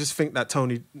 And I just think that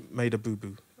Tony made a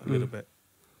boo-boo a little bit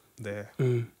there.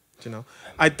 You know,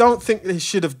 I don't think he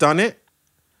should have done it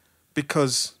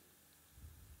because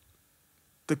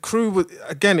the crew,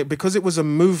 because it was a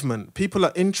movement, people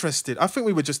are interested. I think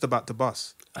we were just about to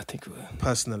bust. I think we were.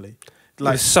 Personally. It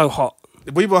was so hot.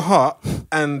 We were hot,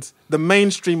 and the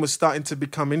mainstream was starting to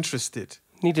become interested.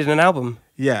 Needed an album.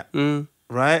 Yeah.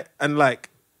 Right? And like,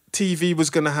 TV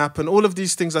was going to happen. All of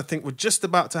these things, I think, were just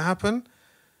about to happen.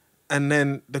 And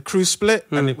then the crew split,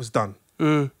 and it was done.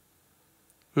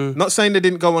 Not saying they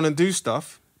didn't go on and do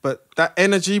stuff, but that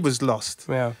energy was lost.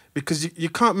 Yeah. Because you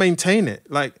can't maintain it.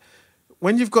 Like,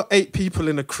 when you've got 8 people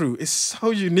in a crew, it's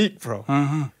so unique, bro.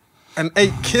 And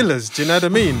 8 killers, do you know what I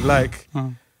mean? Like,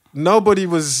 nobody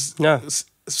was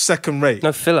second rate.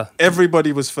 No filler.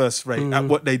 Everybody was first rate at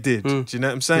what they did. Do you know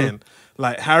what I'm saying?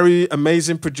 Like, Harry,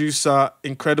 amazing producer,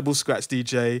 incredible scratch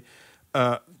DJ.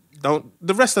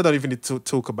 The rest I don't even need to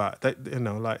talk about.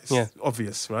 It's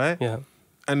obvious, right? Yeah.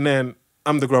 And then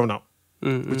I'm the grown up,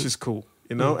 which is cool,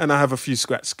 you know? And I have a few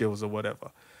scratch skills or whatever.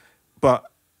 But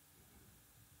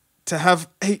to have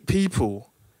 8 people,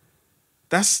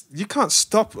 you can't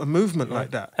stop a movement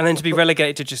like that. And then to be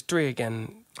relegated to just 3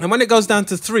 again. And when it goes down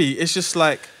to 3, it's just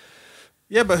like,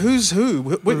 yeah, but who's who?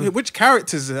 Which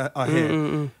characters are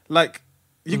here? Like,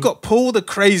 you got Paul the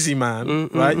crazy man,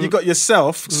 right? You got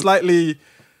yourself, slightly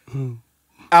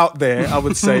out there, I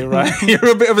would say, right? You're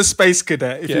a bit of a space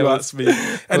cadet, if you ask me.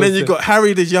 And then you got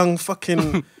Harry, the young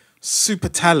fucking super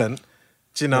talent,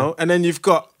 do you know? And then you've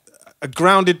got a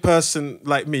grounded person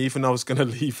like me, even though I was going to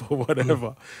leave or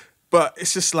whatever. But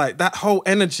it's just like that whole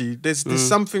energy, there's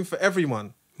something for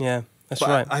everyone. Yeah, that's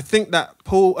right. I think that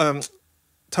Paul,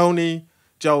 Tony,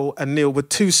 Joel and Neil were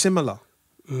too similar.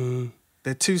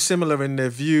 They're too similar in their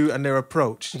view and their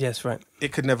approach. Yes, right.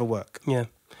 It could never work. Yeah.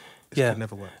 It could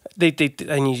never work.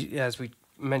 As we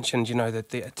mentioned,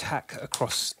 the attack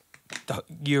across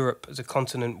Europe as a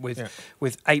continent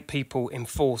with 8 people in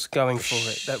force going for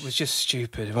it, that was just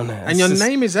stupid, wasn't it? And your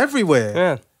name is everywhere.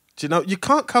 Yeah. Do you know, you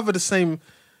can't cover the same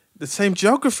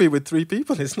geography with 3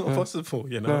 people. It's not possible,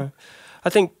 you know. No. I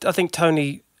think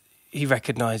Tony, he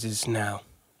recognises now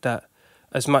that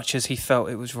as much as he felt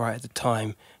it was right at the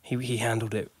time, he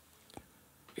handled it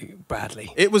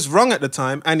badly. It was wrong at the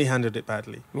time, and he handled it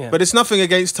badly. Yeah. But it's nothing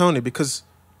against Tony, because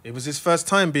it was his first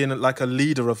time being like a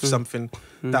leader of something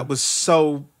that was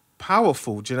so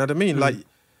powerful. Do you know what I mean? Like,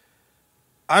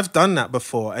 I've done that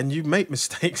before, and you make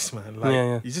mistakes, man.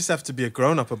 Like, you just have to be a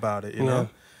grown-up about it, you know?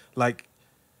 Like,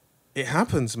 it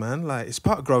happens, man. Like, it's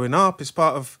part of growing up. It's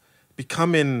part of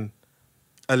becoming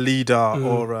a leader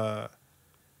or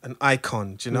an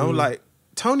icon, do you know? Like,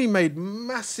 Tony made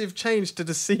massive change to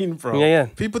the scene, bro. Yeah.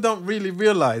 People don't really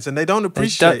realise, and they don't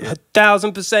appreciate it.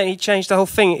 1,000%. He changed the whole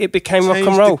thing. It became rock and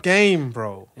roll. Changed the game,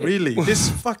 bro. Really. This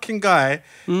fucking guy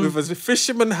with his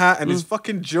fisherman hat and his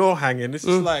fucking jaw hanging, it's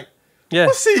just like,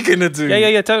 what's he going to do?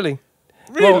 Yeah, totally.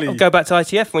 Really? Well, go back to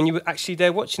ITF when you were actually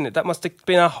there watching it. That must have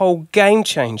been a whole game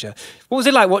changer. What was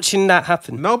it like watching that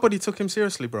happen? Nobody took him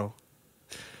seriously, bro.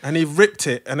 and he ripped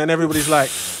it, and then everybody's like,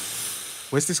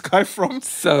 "Where's this guy from?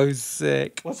 So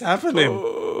sick. What's happening?"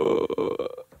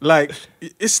 Like,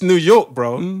 it's New York,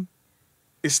 bro.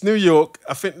 It's New York.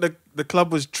 I think the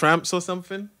club was Tramps or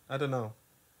something. I don't know.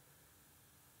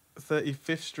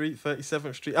 35th Street,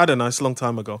 37th Street. I don't know. It's a long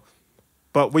time ago.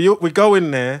 But we go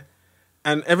in there,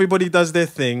 and everybody does their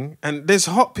thing, and there's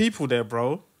hot people there,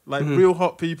 bro. Like real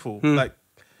hot people. Like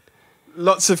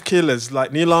lots of killers,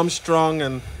 like Neil Armstrong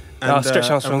and Stretch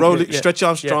Armstrong. and Stretch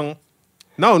Armstrong. Yeah.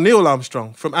 No, Neil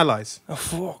Armstrong from Allies. Oh,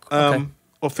 fuck. Okay.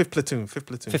 Or Fifth Platoon. Fifth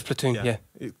Platoon, yeah.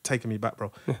 It's taking me back,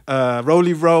 bro.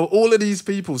 Rolly Roll, all of these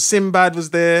people. Sinbad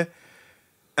was there.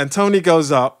 And Tony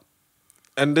goes up,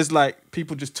 and there's like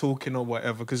people just talking or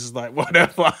whatever, because it's like,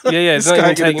 whatever. Yeah, This it's not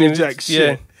guy even gonna do taking jack it.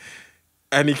 shit. Yeah.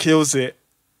 And he kills it.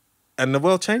 And the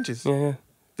world changes. Yeah.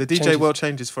 The DJ Changes. world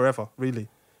changes forever, really.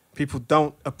 People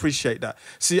don't appreciate that.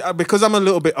 See, because I'm a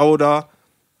little bit older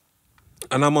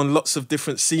and I'm on lots of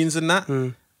different scenes and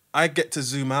that, I get to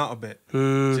zoom out a bit.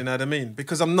 Do you know what I mean?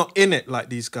 Because I'm not in it like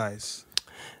these guys.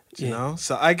 Do you know?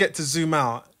 So I get to zoom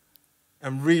out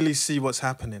and really see what's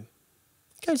happening.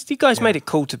 Guys, you guys made it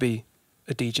cool to be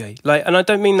a DJ. Like, and I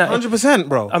don't mean that 100%,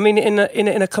 bro. I mean in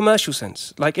a commercial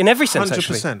sense. Like in every sense,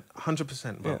 actually.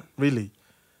 100%, bro. Yeah. Really.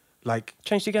 Like,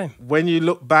 Changed the game. when you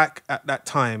look back at that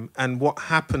time and what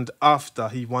happened after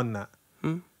he won that,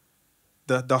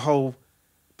 the whole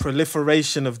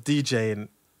proliferation of DJing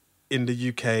in the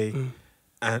UK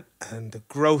and the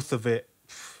growth of it,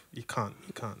 you can't.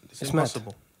 It's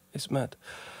impossible. Mad. It's mad.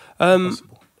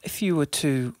 Impossible. If you were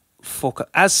to fork,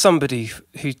 as somebody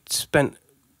who spent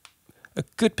a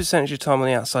good percentage of time on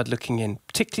the outside looking in,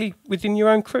 particularly within your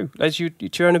own crew, as to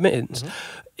your own admittance,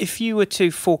 if you were to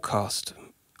forecast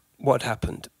what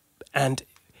happened, and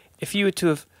if you were to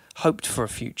have hoped for a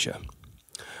future,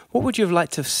 what would you have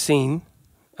liked to have seen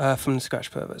from the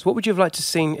Scratch Perverts? What would you have liked to have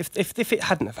seen if it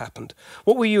hadn't have happened?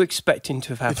 What were you expecting to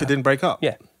have happened? If it didn't break up?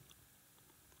 Yeah.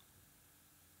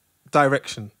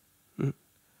 Direction.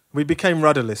 We became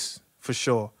rudderless, for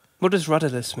sure. What does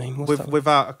rudderless mean? What's that?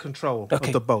 Without a control Okay.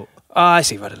 of the boat. Ah, I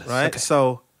see rudderless. Right? Okay.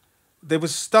 So there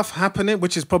was stuff happening,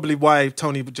 which is probably why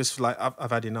Tony would just like,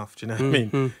 I've had enough. Do you know what I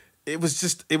mean? It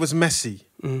was messy.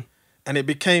 And it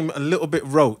became a little bit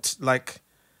rote. Like,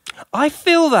 I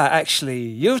feel that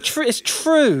actually. It's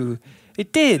true.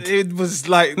 It did. it was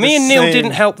like Me the and Neil same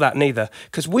didn't help that neither,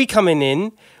 because we coming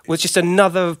in was just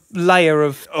another layer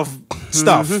of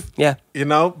stuff. yeah. You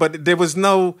know, but there was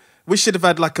no. We should have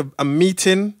had like a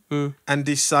meeting and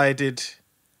decided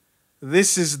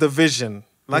this is the vision.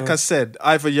 Like I said,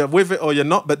 either you're with it or you're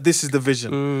not, but this is the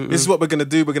vision. This is what we're going to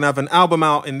do. We're going to have an album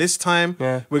out in this time.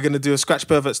 Yeah. We're going to do a Scratch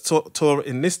Perverts tour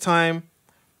in this time.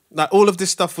 Like, all of this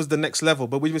stuff was the next level,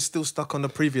 but we were still stuck on the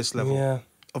previous level Yeah.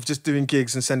 of just doing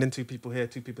gigs and sending 2 people here,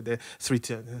 2 people there, 3,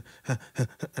 2.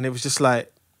 And it was just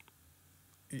like,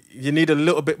 you need a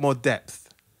little bit more depth.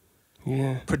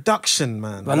 Yeah. Production,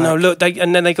 man. But no, look,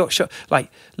 then they got shot.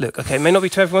 Like, look, okay, it may not be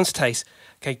to everyone's taste.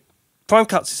 Okay, Prime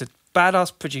Cuts is a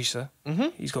badass producer.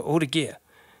 He's got all the gear.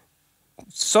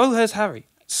 So has Harry.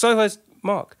 So has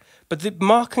Mark. But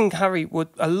Mark and Harry were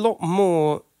a lot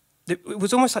more. It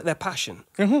was almost like their passion.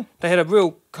 They had a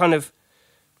real kind of.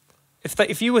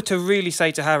 If you were to really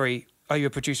say to Harry, "Are you a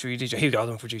producer or are you a DJ?" He'd go, "I'm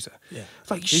a producer." Yeah.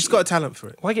 Like, He's got a talent for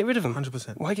it. Why get rid of him?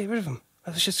 100%. Why get rid of him?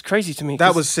 That's just crazy to me. That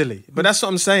 'cause- was silly. But that's what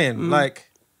I'm saying.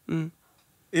 Like,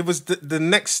 it was the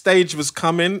next stage was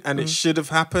coming and it should have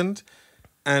happened.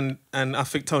 And I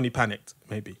think Tony panicked,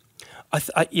 maybe.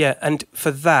 Yeah, and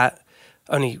for that,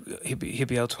 only he'd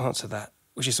be able to answer that,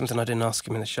 which is something I didn't ask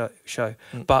him in the show.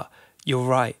 But you're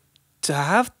right. To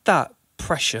have that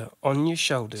pressure on your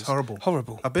shoulders, It's horrible.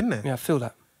 Horrible. I've been there. Yeah, I feel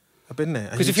that. I've been there.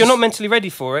 Because if you're not mentally ready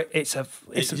for it, it's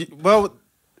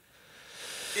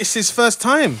his first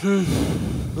time.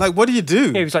 Like, what do you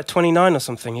do? yeah, he was like 29 or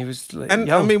something. He was like, And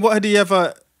young. I mean, what had he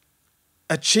ever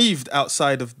achieved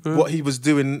outside of what he was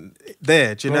doing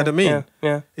there? Do you know what I mean?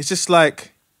 Yeah. It's just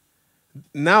like,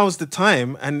 now's the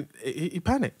time, and he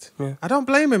panicked. Yeah. I don't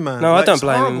blame him, man. No, Like, I don't it's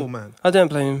blame horrible, him. man. I don't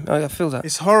blame him. I feel that.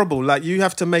 It's horrible. Like, you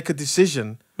have to make a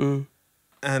decision,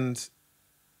 and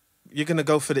you're gonna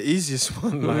go for the easiest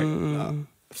one. Like,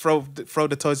 throw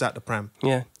the toys out the pram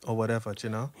Yeah, or whatever. Do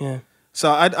you know? yeah. So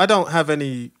I don't have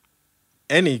any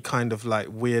kind of like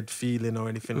weird feeling or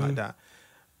anything like that.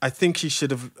 I think he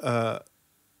should have,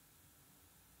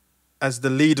 as the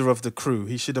leader of the crew,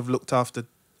 he should have looked after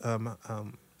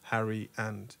Harry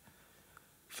and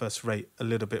First Rate a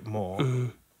little bit more.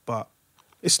 But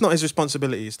it's not his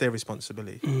responsibility; it's their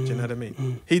responsibility. Do you know what I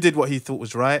mean? He did what he thought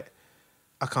was right.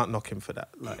 I can't knock him for that.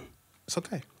 Like, it's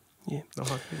okay. Yeah. No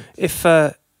hard feelings. If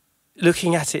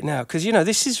looking at it now, because, you know,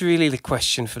 this is really the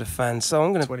question for the fans. So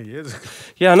I'm going to... 20 years ago.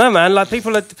 Yeah, I know, man. Like,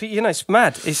 people are, you know, it's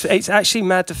mad. It's actually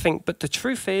mad to think. But the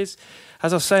truth is,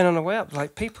 as I was saying on the way up,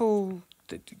 like, people,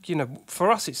 you know,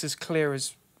 for us, it's as clear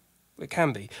as it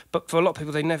can be. But for a lot of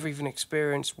people, they never even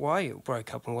experienced why it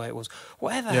broke up and why it was.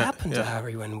 Whatever happened to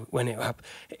Harry when it happened?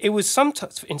 It was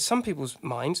in some people's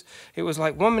minds, it was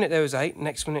like 1 minute there was 8,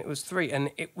 next minute it was 3. And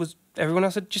it was, everyone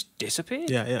else had just disappeared.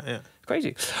 Yeah.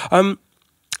 Crazy.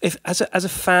 If as a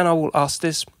fan, I will ask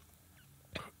this: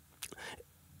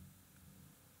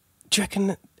 do you reckon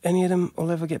that any of them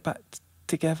will ever get back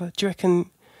together? Do you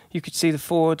reckon you could see the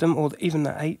 4 of them, or even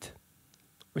the 8,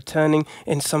 returning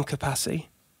in some capacity?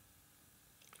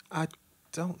 I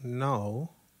don't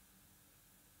know.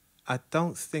 I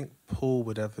don't think Paul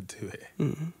would ever do it.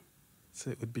 Mm-hmm. So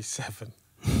it would be 7.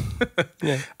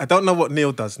 Yeah. I don't know what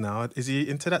Neil does now. Is he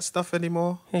into that stuff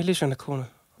anymore? Yeah, he lives around the corner.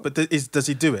 But does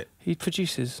he do it? He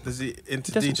produces. Does he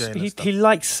into He DJing and stuff? he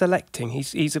likes selecting.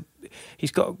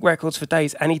 He's got records for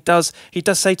days, and he does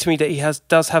say to me that he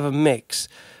does have a mix,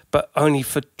 but only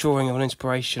for drawing on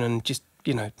inspiration and just,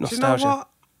 you know, nostalgia. Do you know what?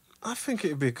 I think it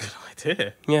would be a good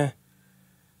idea. Yeah.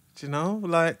 Do you know,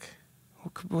 like,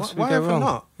 What's why go ever wrong?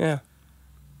 not? Yeah.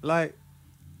 Like,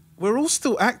 we're all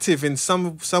still active in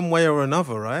some way or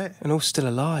another, right? And all still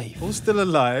alive. All still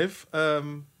alive.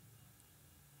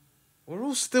 We're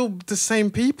all still the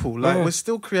same people. Like, Yeah. we're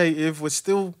still creative. We're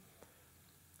still...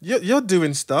 You're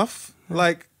doing stuff.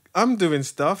 Like, I'm doing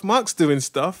stuff. Mark's doing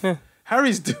stuff. Yeah.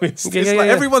 Harry's doing stuff. Yeah, It's yeah, like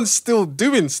yeah. everyone's still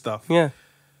doing stuff. Yeah.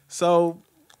 So,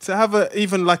 to have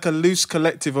even like a loose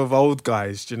collective of old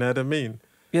guys, do you know what I mean?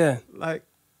 Yeah. Like,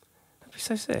 That'd be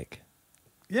so sick.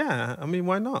 yeah, I mean,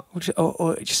 why not?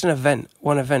 Or just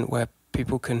one event where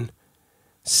people can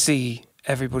see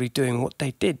everybody doing what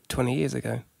they did 20 years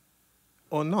ago.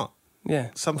 Or not.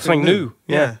 Yeah. Something new.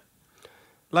 Yeah.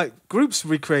 Like, groups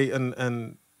recreate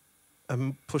and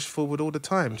push forward all the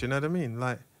time, do you know what I mean?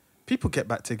 Like, people get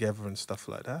back together and stuff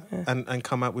like that, Yeah. and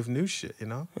come out with new shit, you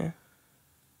know?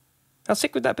 How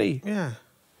sick would that be? Yeah.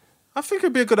 I think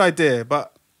it'd be a good idea,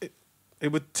 but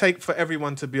it would take for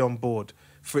everyone to be on board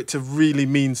for it to really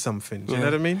mean something, do you know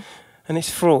what I mean? And it's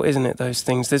fraught, isn't it, those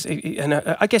things? And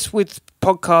I guess with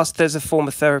podcasts, there's a form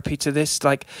of therapy to this,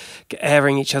 like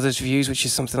airing each other's views, which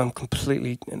is something I'm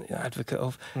completely an advocate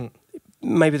of.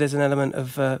 Maybe there's an element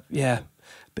of,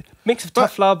 mix of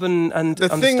tough love and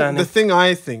understanding. The thing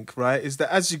I think, right, is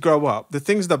that as you grow up, the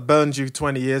things that burned you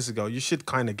 20 years ago, you should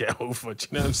kind of get over. Do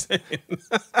you know what I'm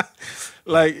saying?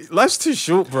 Like, life's too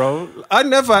short, bro.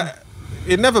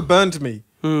 It never burned me.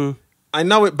 I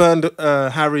know it burned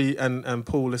Harry and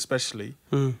Paul especially.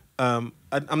 I'm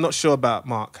not sure about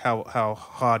Mark, how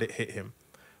hard it hit him.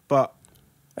 But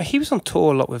he was on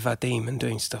tour a lot with Vadim and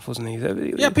doing stuff, wasn't he?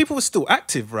 yeah, people were still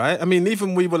active, right? I mean,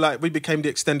 even we became the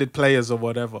Extended Players or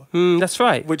whatever. That's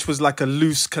right. Which was like a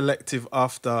loose collective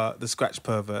after the Scratch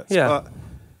Perverts. Yeah. But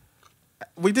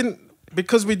we didn't,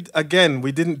 because we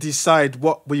didn't decide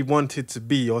what we wanted to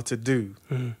be or to do.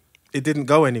 It didn't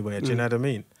go anywhere, do you know what I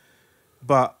mean?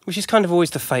 But which is kind of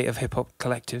always the fate of hip hop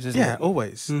collectives, isn't it? yeah,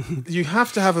 always. You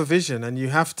have to have a vision, and you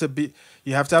have to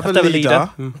have a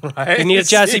leader. Right? You need a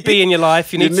Jazzy B in your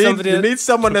life. You need somebody. You need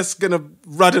someone that's gonna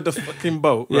rudder the fucking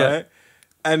boat, right?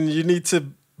 And you need to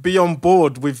be on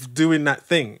board with doing that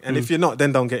thing. And if you're not,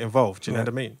 then don't get involved. Do you know what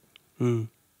I mean?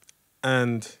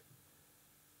 And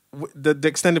the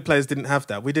Extended Players didn't have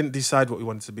that. We didn't decide what we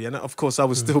wanted to be, and of course, I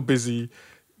was still busy.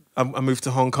 I moved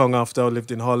to Hong Kong after I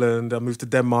lived in Holland. I moved to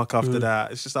Denmark after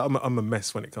that. It's just like I'm a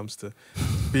mess when it comes to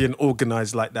being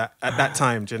organised like that at that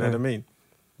time. Do you know what I mean?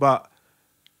 But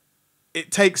it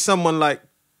takes someone like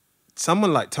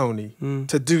Tony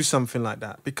to do something like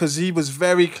that, because he was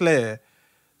very clear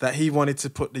that he wanted to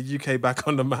put the UK back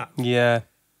on the map. Yeah.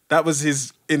 That was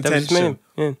his intention. That was his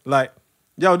name. Like,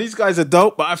 yo, these guys are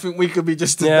dope, but I think we could be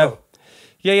just as dope.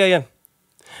 Yeah.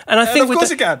 And I think of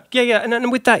course it can. Yeah.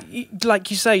 And with that,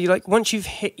 like you say, like once you've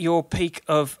hit your peak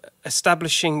of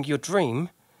establishing your dream,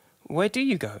 where do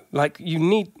you go? Like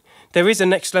there is a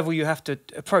next level you have to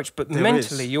approach, but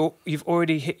mentally you've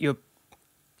already hit your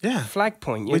flag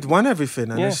point. We'd won everything,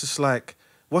 and it's just like,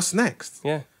 what's next?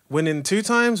 Yeah. Winning 2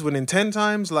 times, winning 10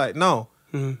 times, like, no.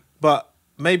 But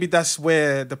maybe that's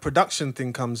where the production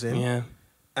thing comes in. Yeah.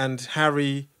 And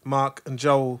Harry, Mark, and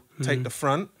Joel take the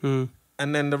front.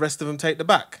 And then the rest of them take the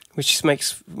back. Which just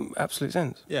makes absolute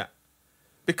sense. Yeah,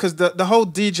 because the whole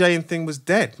DJing thing was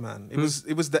dead, man.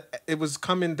 It was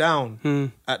coming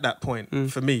down at that point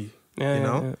for me.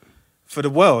 Yeah. For the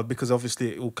world, because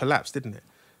obviously it all collapsed, didn't it?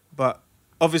 But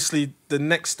obviously the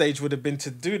next stage would have been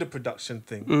to do the production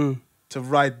thing, to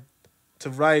ride to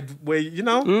ride where, you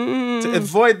know, to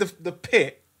avoid the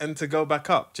pit and to go back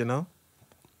up, do you know?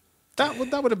 That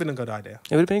would have been a good idea.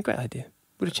 It would have been a great idea.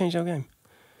 Would have changed our game.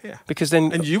 Yeah. Because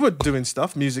then... And you were doing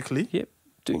stuff musically. Yep.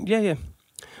 Yeah.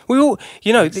 We all,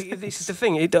 you know, this is the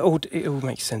thing. It all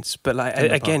makes sense. But like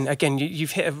again,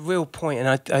 you've hit a real point,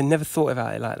 and I never thought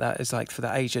about it like that. As like for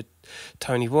the age that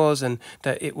Tony was, and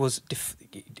that it was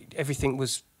everything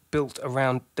was built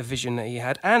around the vision that he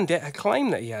had and the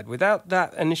acclaim that he had. Without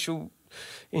that initial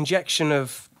injection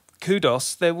of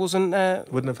kudos, there wasn't.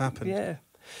 Wouldn't have happened. Yeah,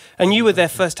 and you were there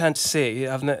firsthand to see it.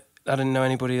 I didn't know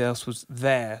anybody else was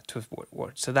there to have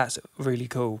watched. So that's really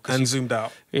cool. And zoomed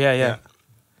out. Yeah.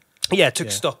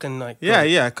 Took stock and like...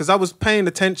 Yeah, because I was paying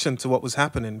attention to what was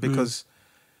happening because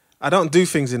I don't do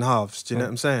things in halves, do you know what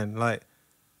I'm saying? Like,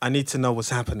 I need to know what's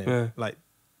happening. Yeah. Like,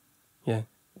 yeah,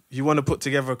 you want to put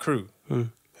together a crew.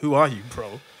 Who are you,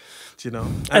 bro? Do you know?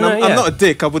 And I'm not a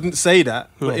dick, I wouldn't say that.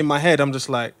 But Yeah. in my head, I'm just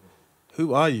like,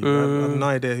 who are you? I have no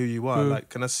idea who you are. Like,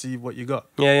 can I see what you got?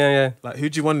 Yeah. Like, who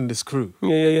do you want in this crew?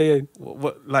 Yeah.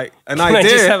 What like, an Can I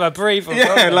idea... just have a brief? Or Yeah,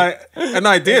 something? like, an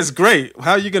idea is great.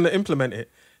 How are you going to implement it?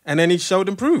 And then he showed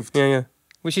and proved. Yeah.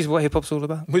 Which is what hip hop's all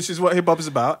about. Which is what hip hop is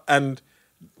about, and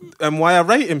why I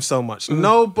rate him so much.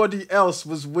 Nobody else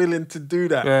was willing to do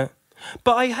that. Yeah.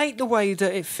 But I hate the way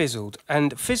that it fizzled.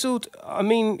 And fizzled, I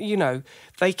mean, you know,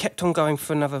 they kept on going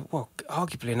for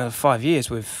arguably another 5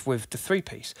 years with the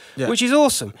three-piece, which is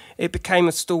awesome. It became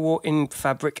a stalwart in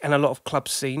Fabric and a lot of club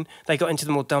scene. They got into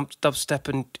the more dubstep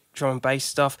and drum and bass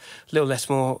stuff, a little less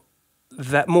more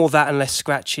that and less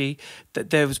scratchy.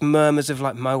 That there was murmurs of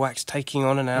like Mowax taking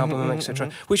on an album,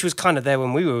 etc., which was kind of there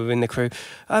when we were in the crew.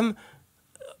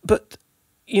 But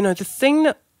you know, the thing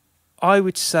that I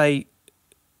would say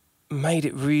made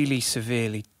it really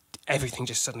severely, everything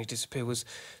just suddenly disappeared, was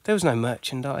there was no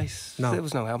merchandise. No. There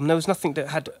was no album. There was nothing that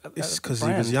had It's because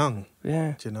he was young.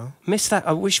 Yeah. Do you know? Missed that.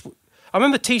 I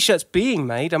remember T-shirts being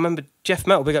made. I remember Jeff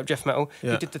Metal, big up Jeff Metal.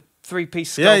 Yeah. He did the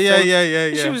three-piece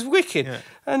Yeah. She was wicked. Yeah.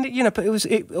 And, you know, but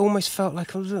it almost felt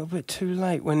like a little bit too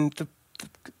late when the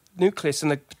nucleus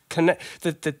and the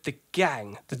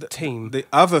gang, the team. The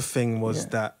other thing was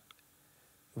that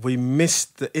we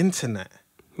missed the internet.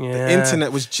 Yeah. The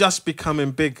internet was just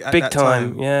becoming big at Big that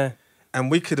time, time. yeah. And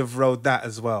we could have rode that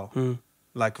as well.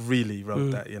 Like, really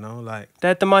rode that, you know? Like, They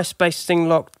had the MySpace thing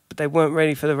locked, but they weren't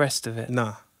ready for the rest of it.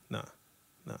 no.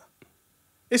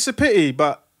 It's a pity,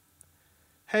 but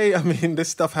hey, I mean, this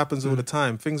stuff happens all the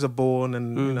time. Things are born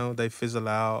and, you know, they fizzle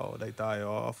out or they die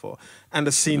off. And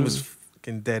the scene was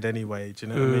fucking dead anyway, do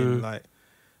you know what I mean? Like,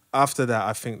 after that,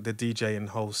 I think the DJ and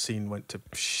whole scene went to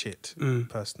shit,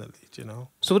 personally, do you know?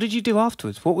 So what did you do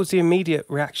afterwards? What was the immediate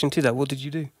reaction to that? What did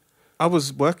you do? I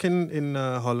was working in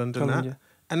Holland and Holland, that.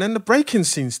 yeah. And then the breaking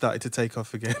scene started to take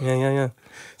off again. Yeah.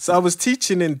 So I was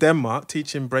teaching in Denmark,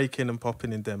 teaching breaking and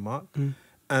popping in Denmark.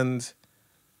 And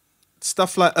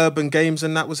stuff like Urban Games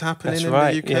and that was happening That's in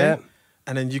right, the UK. yeah.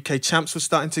 And then UK Champs was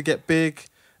starting to get big.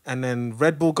 And then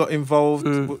Red Bull got involved.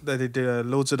 They did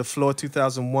Lords of the Floor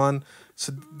 2001.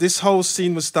 So this whole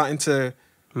scene was starting to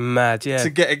Mad, yeah. to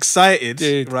get excited,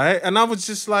 Dude. right? And I was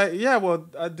just like, yeah, well,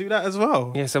 I'd do that as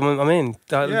well. Yes, I'm in.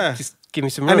 Yeah. Just give me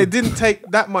some room. And it didn't take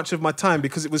that much of my time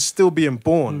because it was still being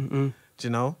born. Do you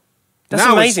know? That's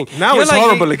now amazing. Now You're it's like-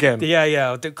 horrible again.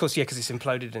 Yeah. Of course, yeah, because it's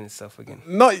imploded in itself again.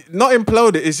 Not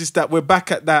imploded. It's just that we're back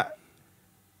at that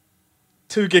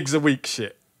 2 gigs a week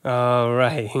shit, Oh,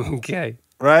 right. Okay.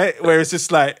 right? Where it's just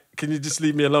like, can you just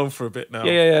leave me alone for a bit now?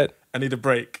 Yeah. I need a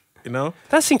break. You know?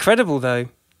 That's incredible, though.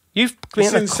 You've been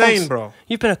It's insane, bro.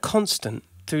 You've been a constant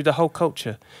through the whole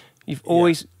culture. You've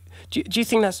always. Do you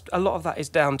think that's a lot of that is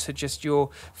down to just your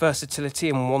versatility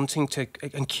and wanting to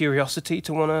and curiosity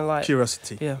to want to like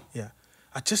Curiosity. Yeah.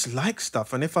 I just like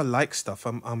stuff, and if I like stuff,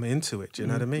 I'm into it. Do you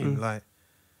know what I mean? Like,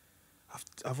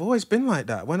 I've always been like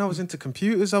that. When I was into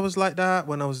computers, I was like that.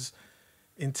 When I was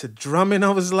into drumming, I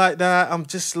was like that. I'm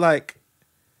just like,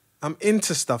 I'm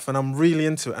into stuff, and I'm really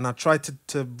into it. And I try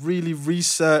to really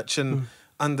research and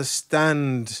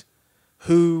understand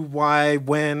who, why,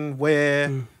 when,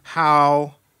 where,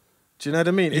 how. Do you know what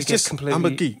I mean? You It's get just, I'm a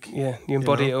geek. Yeah, you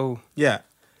embody know? it all. Yeah.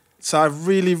 So I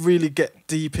really, really get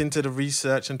deep into the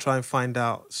research and try and find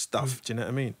out stuff. Do you know what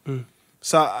I mean?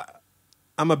 So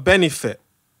I'm a benefit.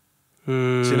 Do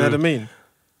you know what I mean?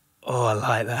 Oh, I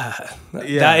like that.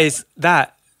 Yeah.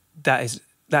 That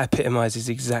epitomizes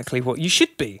exactly what you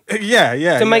should be. Yeah.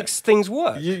 That makes things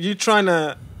work. You trying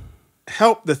to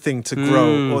help the thing to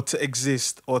grow or to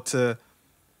exist or to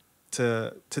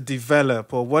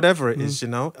develop or whatever it is, you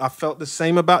know? I felt the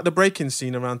same about the breaking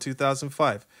scene around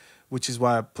 2005, which is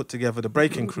why I put together the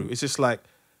breaking crew. It's just like,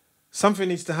 something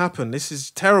needs to happen. This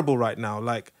is terrible right now.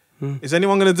 Like, Is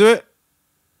anyone going to do it?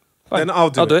 Fine. Then I'll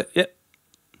do do it. Yeah.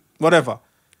 Whatever.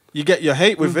 You get your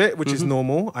hate with it, which Mm-hmm. is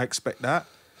normal. I expect that.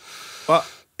 But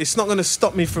it's not going to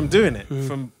stop me from doing it.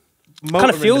 From Kind of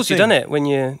motoring the fuels you, thing. doesn't it, when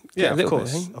you get Yeah, a of little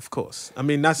course. bit. Of course. I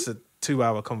mean, that's a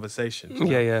 2-hour conversation. you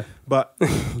know? Yeah. But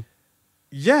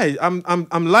yeah, I'm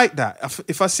like that.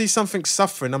 If I see something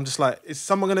suffering, I'm just like, is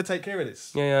someone going to take care of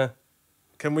this? Yeah.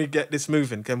 Can we get this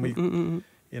moving? Can we,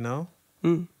 you know?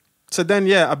 Mm. So then,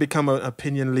 yeah, I become an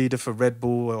opinion leader for Red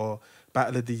Bull or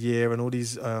Battle of the Year and all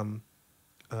these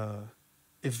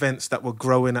events that were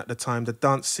growing at the time. The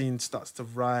dance scene starts to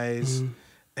rise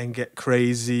and get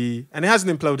crazy. And it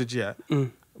hasn't imploded yet,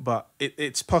 but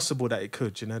it's possible that it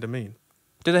could, you know what I mean?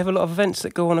 Do they have a lot of events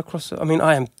that go on across? I mean,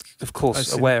 I am, of course,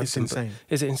 It's aware it's of them. but insane.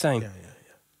 Is it insane? Yeah.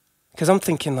 Because I'm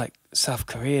thinking like South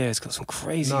Korea has got some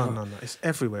crazy. No. It's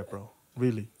everywhere, bro.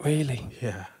 Really. Really?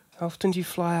 Yeah. How often do you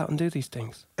fly out and do these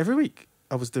things? Every week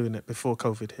I was doing it before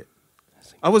COVID hit.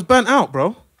 I was burnt out,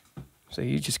 bro. So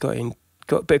you just got a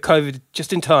bit of COVID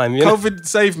just in time. You know? COVID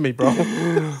saved me, bro.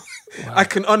 I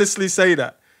can honestly say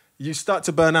that. You start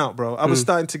to burn out, bro. I was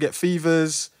starting to get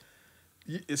fevers,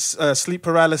 sleep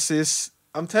paralysis.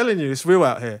 I'm telling you, it's real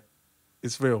out here.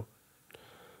 It's real.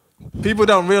 People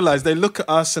don't realize. They look at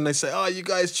us and they say, "Oh, you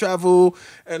guys travel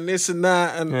and this and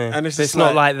that," and Yeah. and it's But just it's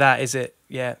not like that, is it?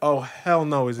 Yeah. oh hell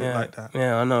no, is it Yeah. like that?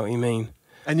 Yeah, I know what you mean.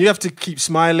 And you have to keep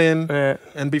smiling Yeah.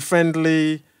 and be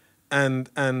friendly and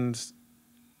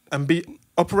be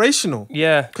operational.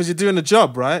 Yeah. Because you're doing a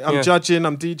job, right? I'm Yeah. judging,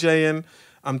 I'm DJing,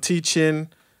 I'm teaching.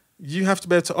 You have to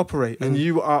be able to operate, and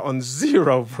you are on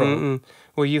zero, bro. Mm-mm.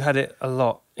 Well, you had it a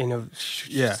lot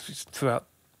Yeah. throughout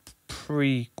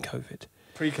pre-COVID.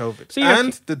 Pre-COVID. So you and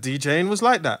reckon- the DJing was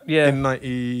like that Yeah. in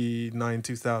 99,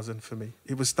 2000 for me.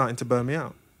 It was starting to burn me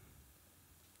out.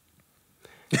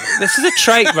 This is a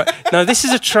trait, right? No, this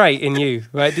is a trait in you,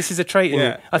 right? This is a trait in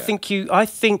Yeah, you. I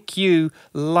think you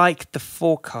like the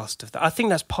forecast of that. I think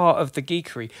that's part of the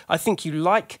geekery. I think you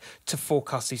like to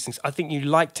forecast these things. I think you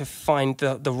like to find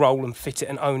the role and fit it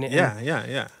and own it. Yeah,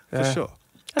 and, for Yeah. sure.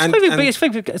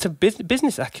 it's a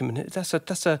business acumen. That's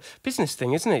a business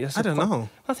thing, isn't it? I don't know.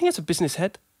 I think it's a business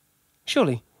head.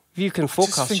 Surely, if you can I just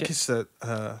forecast think shit. it's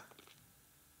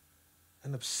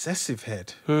an obsessive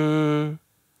head. Mm,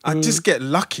 I just get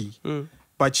lucky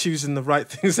by choosing the right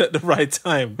things at the right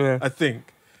time, Yeah. I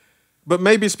think. But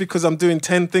maybe it's because I'm doing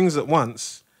 10 things at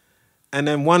once and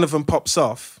then one of them pops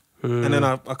off and then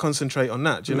I concentrate on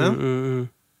that, do you know?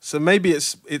 So maybe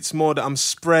it's more that I'm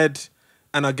spread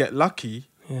and I get lucky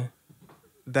yeah.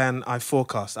 than I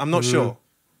forecast. I'm not sure.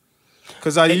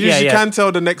 Because I Yeah, usually yeah. can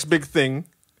tell the next big thing,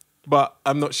 but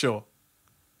I'm not sure.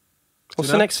 What's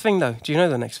know? the next thing, though? Do you know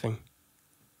the next thing?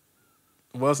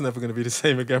 The world's never going to be the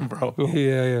same again, bro.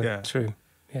 Yeah. True.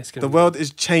 Yeah, it's The gonna world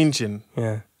is changing be,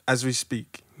 yeah. as we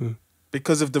speak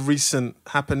because of the recent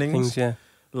happenings. Things, yeah.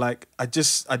 Like I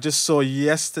just saw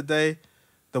yesterday,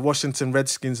 the Washington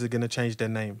Redskins are going to change their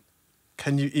name.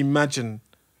 Can you imagine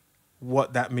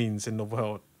what that means in the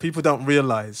world? People don't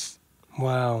realize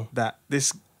Wow. that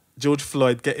this George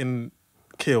Floyd getting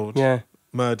killed, Yeah.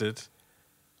 murdered,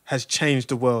 has changed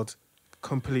the world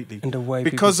completely. And the way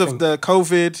because people of the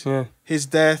COVID, Yeah. his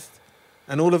death,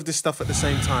 and all of this stuff at the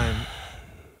same time.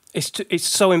 It's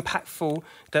so impactful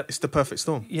that It's the perfect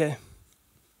storm. yeah.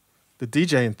 The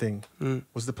DJing thing Mm.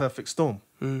 was the perfect storm.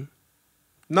 Mm.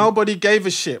 Nobody gave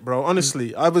a shit, bro.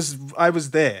 Honestly, I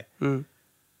was there. Mm.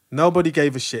 Nobody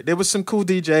gave a shit. There was some cool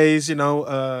DJs, you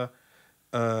know,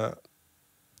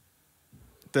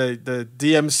 the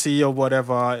DMC or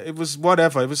whatever. It was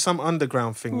whatever. It was some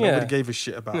underground thing. Yeah. Nobody gave a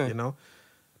shit about, Yeah. you know.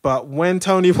 But when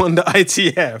Tony won the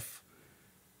ITF,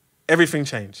 everything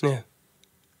changed. Yeah.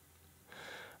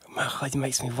 It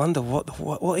makes me wonder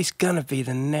what is gonna be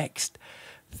the next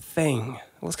thing.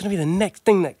 What's gonna be the next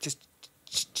thing that just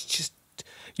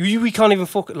we can't even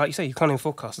forecast, like you say, you can't even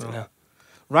forecast it now.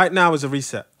 Right now is a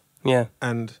reset, Yeah.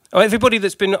 and Oh, everybody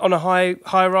that's been on a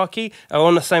hierarchy are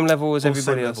on the same level as on the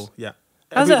everybody same else. level. Yeah.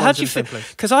 How Everyone's do you in the same feel?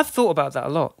 place. Because I've thought about that a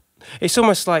lot. It's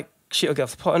almost like shit will get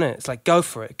off the pot, innit? It's like go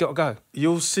for it, gotta go.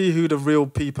 You'll see who the real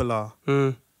people are.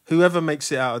 Mm. Whoever makes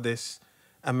it out of this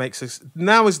and makes us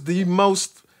now is the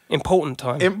most Important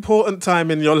time. important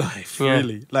time in your life, Yeah.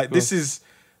 really. Like this is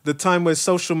the time where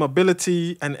social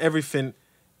mobility and everything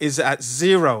is at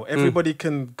zero. Everybody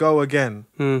can go again,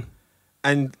 Mm.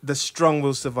 and the strong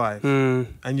will survive. Mm.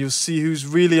 And you'll see who's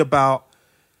really about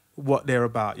what they're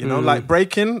about. You know, like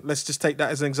breaking. Let's just take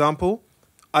that as an example.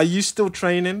 Are you still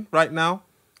training right now?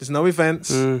 There's no events.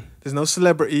 There's no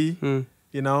celebrity.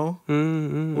 You know,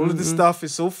 all of this stuff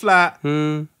is all flat.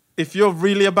 If you're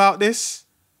really about this,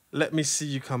 let me see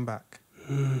you come back.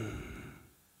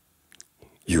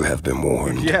 You have been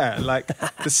warned. Yeah, like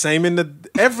the same in the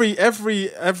every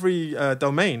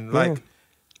domain. Like,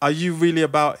 are you really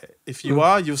about it? If you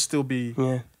are, you'll still be.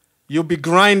 Yeah. You'll be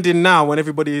grinding now when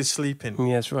everybody is sleeping.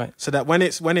 Yeah, that's right. So that when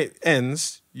it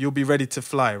ends, you'll be ready to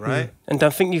fly, right? And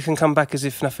don't think you can come back as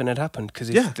if nothing had happened, because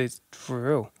it's for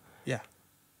real. Yeah.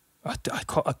 I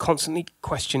constantly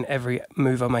question every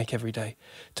move I make every day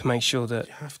to make sure that.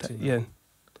 You have to. Yeah.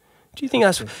 Do you think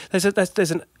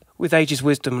there's an with age is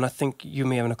wisdom, and I think you and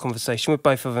me having a conversation. We're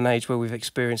both of an age where we've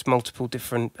experienced multiple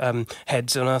different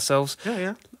heads on ourselves.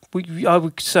 Yeah. I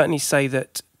would certainly say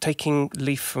that taking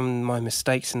leaf from my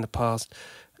mistakes in the past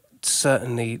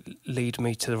certainly lead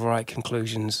me to the right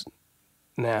conclusions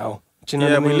now. Do you know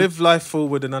what I mean? We live life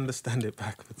forward and understand it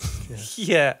backwards.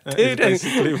 Yeah. That is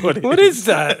basically what it What is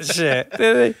that shit?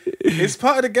 It's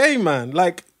part of the game, man.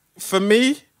 Like, for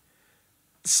me,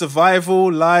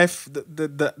 survival, life,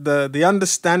 the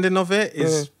understanding of it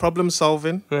is problem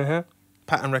solving,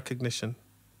 pattern recognition.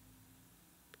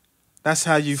 That's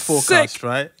how you forecast, Sick.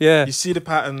 right? Yeah. You see the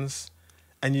patterns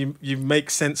and you make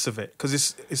sense of it,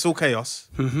 because it's all chaos.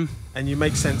 And you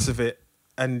make sense of it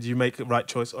and you make a right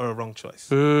choice or a wrong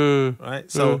choice. Right?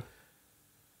 So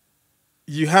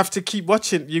you have to keep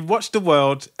watching. You watch the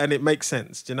world and it makes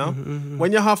sense, you know?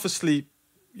 When you're half asleep,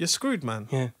 you're screwed, man.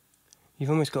 Yeah. You've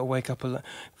almost got to wake up a lot.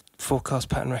 Forecast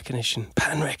pattern recognition.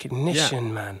 Pattern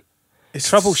recognition, man. It's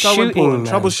Troubleshooting, so important.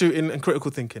 man. Troubleshooting and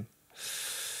critical thinking.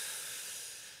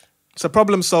 So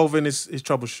problem solving is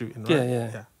troubleshooting, right?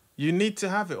 Yeah. You need to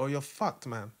have it or you're fucked,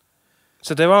 man.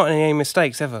 So there aren't any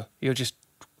mistakes ever. You're just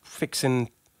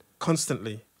fixing.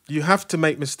 Constantly. You have to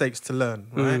make mistakes to learn,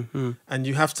 right? And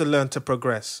you have to learn to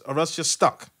progress, or else you're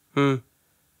stuck.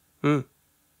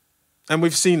 And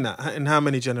we've seen that in how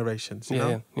many generations, you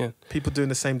know? Yeah. People doing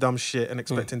the same dumb shit and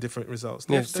expecting different results.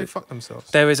 They fuck themselves.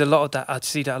 There is a lot of that. I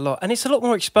see that a lot. And it's a lot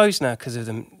more exposed now because of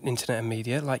the internet and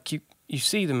media. Like, you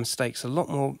see the mistakes a lot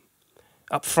more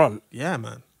up front. Yeah,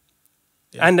 man.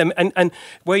 Yeah. And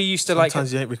where you used to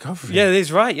Sometimes you ain't recovering. Yeah,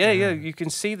 that's right. Yeah. You can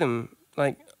see them.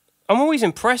 Like, I'm always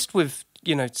impressed with,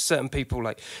 certain people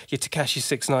like your Tekashi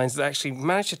 6ix9ines that actually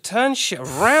manage to turn shit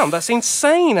around. That's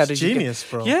insane. How did genius,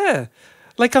 bro. Yeah.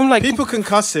 Like, I'm like... People can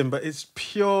cuss him, but it's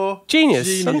pure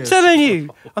genius. I'm telling you.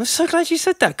 I'm so glad you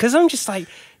said that, because I'm just like,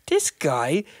 this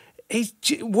guy,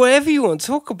 whatever you want to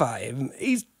talk about him,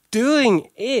 he's doing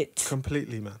it.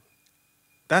 Completely, man.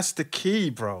 That's the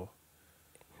key, bro.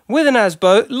 With an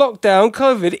ASBO, lockdown,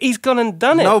 COVID, he's gone and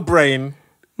done it. No brain,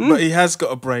 but he has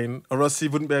got a brain, or else he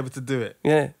wouldn't be able to do it.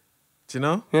 Yeah. Do you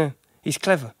know? Yeah. He's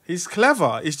clever. He's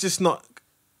clever. He's just not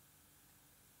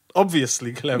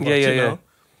obviously clever, Yeah. you know?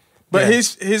 But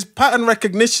his pattern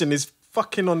recognition is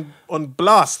fucking on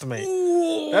blast, mate.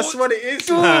 That's what it is,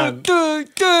 man.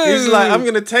 He's like, I'm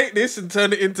going to take this and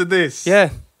turn it into this.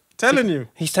 Yeah. Telling you.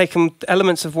 He's taken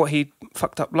elements of what he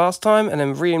fucked up last time and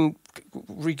then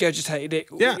regurgitated it,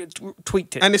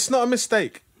 tweaked it. And it's not a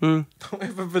mistake. Don't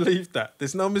ever believe that.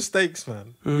 There's no mistakes,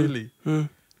 man. Really.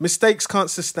 Mistakes can't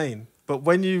sustain. But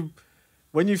when you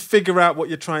figure out what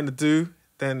you're trying to do,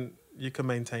 then you can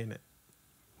maintain it.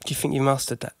 Do you think you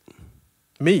mastered that?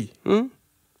 Me?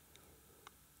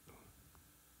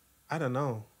 I don't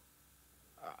know.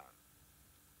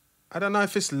 I don't know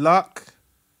if it's luck,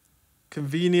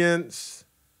 convenience.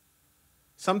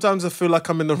 Sometimes I feel like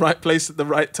I'm in the right place at the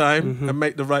right time and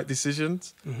make the right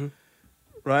decisions.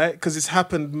 Right? Because it's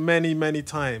happened many, many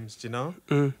times, do you know?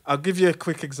 I'll give you a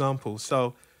quick example.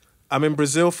 So I'm in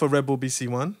Brazil for Rebel BC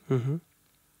One.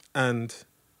 And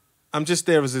I'm just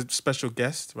there as a special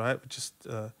guest, right? Just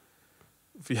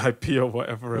VIP or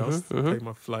whatever else to pay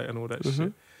my flight and all that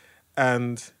shit.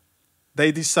 And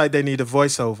they decide they need a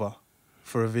voiceover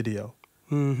for a video.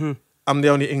 I'm the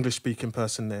only English-speaking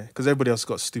person there because everybody else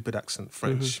got a stupid accent,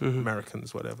 French,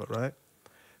 Americans, whatever, right?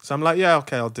 So I'm like, yeah,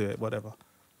 okay, I'll do it, whatever.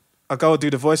 I go do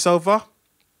the voiceover.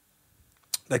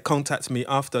 They contact me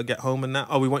after I get home and that.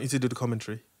 Oh, we want you to do the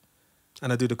commentary.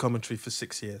 And I do the commentary for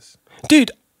 6 years.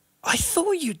 Dude, I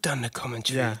thought you'd done the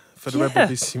commentary. Yeah, for the Rebel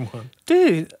BC One.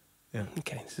 Dude. Yeah.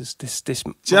 Okay, this just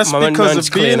because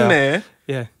of being there.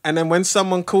 Yeah. And then when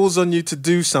someone calls on you to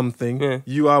do something,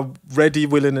 you are ready,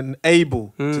 willing, and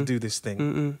able to do this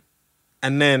thing.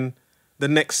 And then the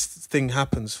next thing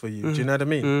happens for you. Do you know what I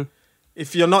mean?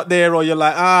 If you're not there or you're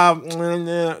like,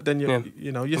 then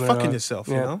you're fucking yourself,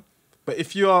 you know? But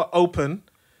if you are open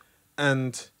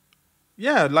and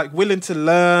like willing to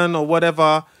learn or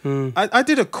whatever. I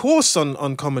did a course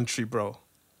on commentary, bro.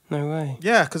 No way.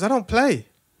 Yeah, because I don't play.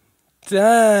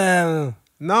 Damn.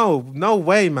 No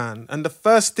way, man. And the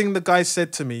first thing the guy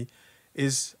said to me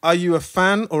is, are you a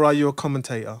fan or are you a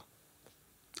commentator?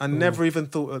 I never even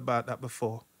thought about that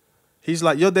before. He's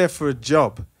like, you're there for a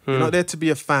job. You're not there to be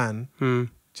a fan. Do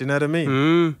you know what I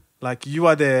mean? Like, you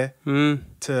are there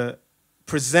to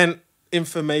present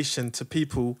information to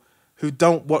people who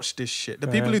don't watch this shit. The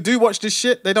people who do watch this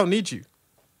shit, they don't need you.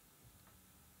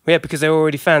 Yeah, because they're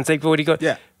already fans. They've already got...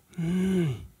 Yeah.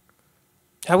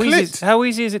 How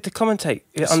easy is it to commentate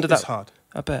under that? It's hard.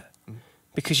 I bet.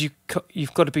 Because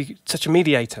you've got to be such a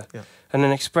mediator and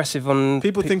an expressive on...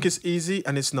 People think it's easy,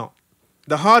 and it's not.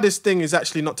 The hardest thing is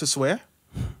actually not to swear,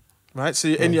 right? So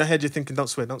in your head, you're thinking, don't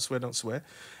swear, don't swear, don't swear.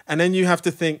 And then you have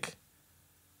to think,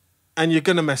 and you're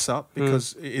going to mess up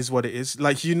because it is what it is.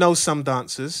 Like, you know some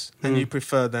dancers and you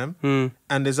prefer them,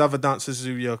 and there's other dancers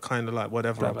who you're kind of like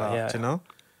whatever about, you know?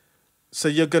 So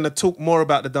you're going to talk more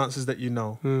about the dancers that you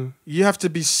know. You have to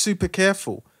be super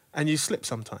careful, and you slip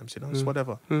sometimes, you know? It's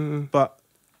whatever. But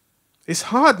it's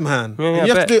hard, man. Yeah, and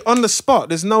you have to do it on the spot.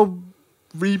 There's no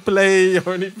replay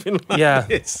or anything like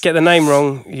this. Get the name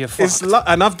wrong, you're fucked.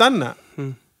 And I've done that,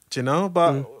 do you know?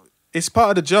 But it's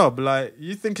part of the job. Like,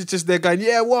 you think it's just they're going,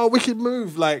 yeah, wow, wicked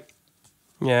move. Like,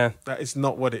 that is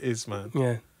not what it is, man.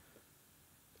 Yeah.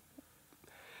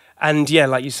 And yeah,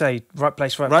 like you say, right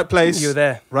place, right place. You're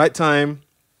there. Right time.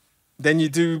 Then you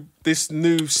do this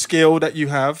new skill that you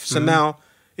have. So now,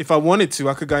 if I wanted to,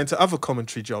 I could go into other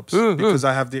commentary jobs because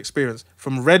I have the experience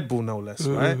from Red Bull, no less,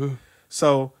 right?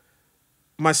 So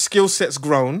my skill set's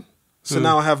grown. So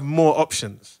now I have more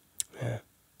options. Yeah.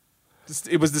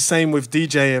 It was the same with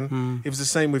DJing. It was the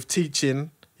same with teaching,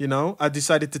 you know. I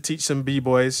decided to teach some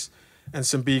B-boys and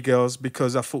some B-girls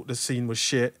because I thought the scene was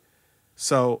shit.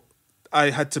 So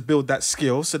I had to build that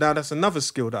skill. So now that's another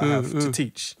skill that I have to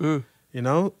teach. You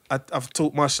know, I've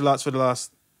taught martial arts for the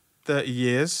last 30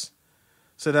 years.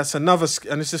 So that's another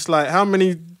skill. And it's just like, how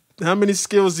many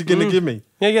skills are you going to give me?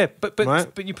 Yeah. But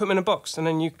Right? but you put them in a box and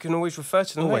then you can always refer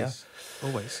to them later.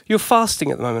 Always. You're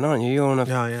fasting at the moment, aren't you? You're on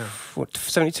what,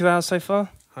 72 hours so far?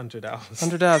 100 hours.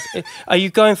 100 hours. Are you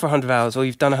going for 100 hours or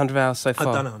you've done 100 hours so far?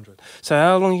 I've done 100. So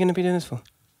how long are you going to be doing this for?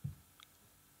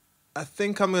 I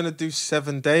think I'm going to do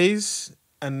 7 days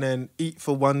and then eat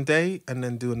for 1 day and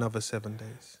then do another 7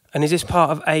 days. And is this part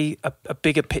of a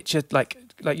bigger picture, like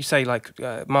you say, like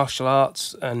martial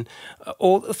arts and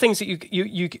all the things that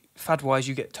you fad-wise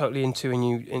you get totally into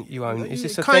and you own? Is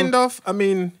this a kind thing? of? I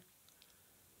mean,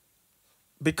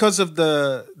 because of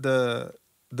the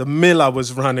mill I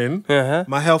was running,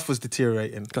 my health was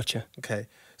deteriorating. Gotcha. Okay,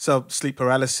 so sleep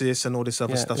paralysis and all this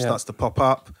other stuff starts to pop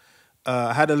up.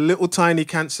 I had a little tiny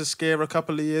cancer scare a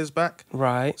couple of years back.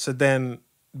 Right. So then,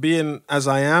 being as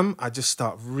I am, I just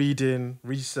start reading,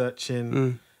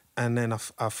 researching, and then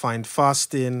I find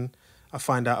fasting. I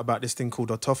find out about this thing called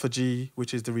autophagy,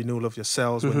 which is the renewal of your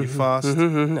cells when you fast.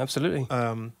 Absolutely.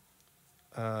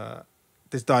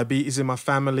 There's diabetes in my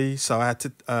family, so I had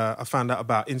to. I found out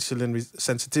about insulin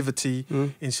sensitivity,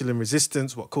 insulin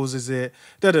resistance, what causes it,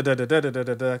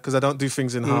 because I don't do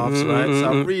things in halves, right?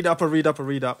 So I read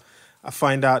up. I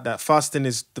find out that fasting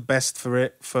is the best for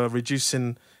it, for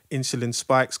reducing insulin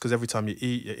spikes, because every time you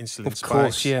eat, your insulin spikes. Of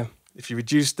course, yeah. If you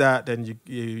reduce that, then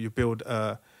you build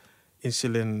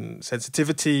insulin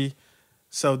sensitivity.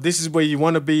 So this is where you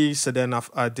want to be. So then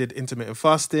I did intermittent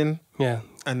fasting. Yeah,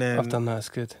 and then I've done that. It's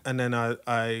good. And then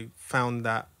I found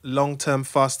that long-term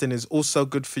fasting is also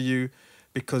good for you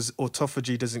because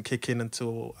autophagy doesn't kick in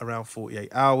until around 48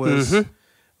 hours.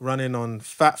 Running on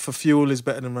fat for fuel is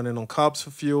better than running on carbs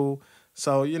for fuel.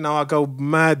 So, you know, I go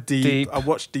mad deep. I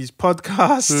watch these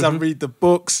podcasts. I read the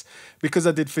books. Because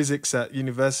I did physics at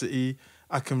university,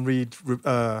 I can read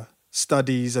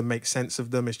studies and make sense of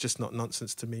them. It's just not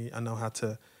nonsense to me. I know how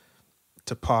to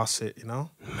pass it, you know?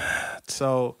 Mad.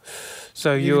 So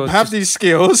you have these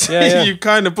skills. Yeah. You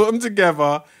kind of put them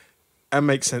together and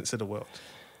make sense of the world.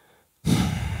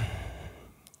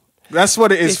 That's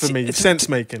what it is for me, sense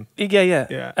making.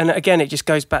 Yeah. And again, it just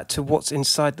goes back to what's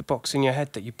inside the box in your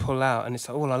head that you pull out. And it's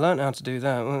like, well, I learned how to do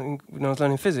that when I was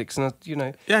learning physics. And,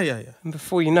 Yeah. And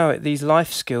before you know it, these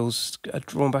life skills are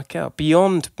drawn back out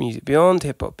beyond music, beyond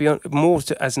hip-hop, beyond more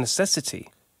as necessity.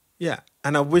 Yeah.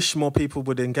 And I wish more people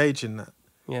would engage in that.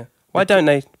 Yeah. Why don't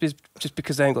they? Just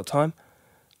because they ain't got time?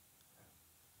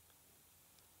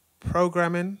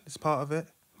 Programming is part of it.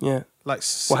 Yeah. Like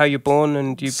how you're born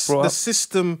and you brought up.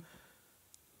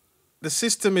 The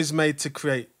system is made to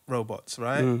create robots,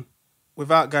 right?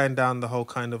 Without going down the whole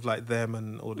kind of like them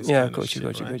and all this kind of shit.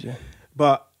 Gotcha.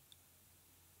 But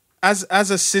as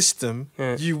a system,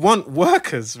 you want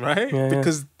workers, right?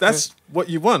 Because that's what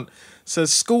you want. So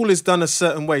school is done a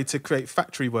certain way to create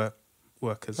factory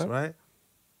workers, right?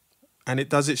 And it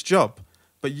does its job.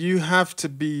 But you have to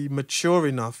be mature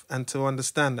enough and to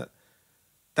understand that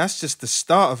that's just the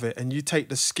start of it. And you take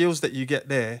the skills that you get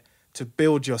there to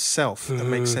build yourself and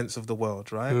make sense of the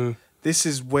world, right? This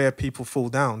is where people fall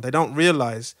down. They don't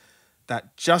realize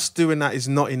that just doing that is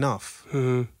not enough.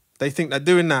 They think that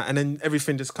doing that and then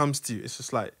everything just comes to you. It's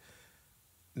just like,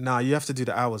 nah, you have to do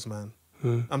the hours, man.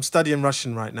 I'm studying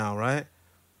Russian right now, right?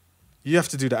 You have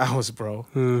to do the hours, bro.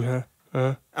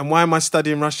 And why am I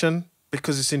studying Russian?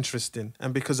 Because it's interesting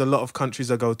and because a lot of countries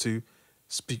I go to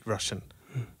speak Russian.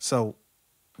 So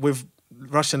with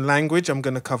Russian language, I'm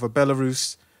going to cover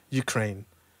Belarus, Ukraine,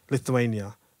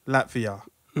 Lithuania, Latvia,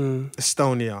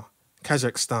 Estonia,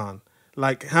 Kazakhstan.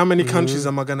 Like, how many countries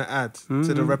am I going to add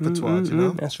to the repertoire, do you know?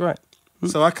 That's right.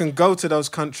 So I can go to those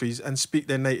countries and speak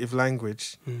their native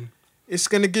language. It's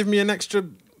going to give me an extra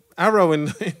arrow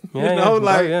in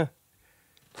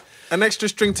an extra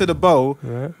string to the bow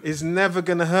is never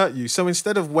going to hurt you. So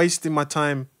instead of wasting my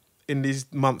time in these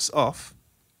months off,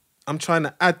 I'm trying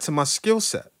to add to my skill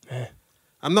set.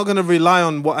 I'm not going to rely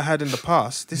on what I had in the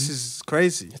past. This is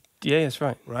crazy. Yeah, that's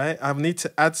right. Right? I need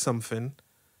to add something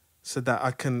so that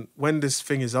I can, when this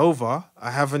thing is over,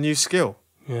 I have a new skill.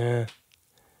 Yeah.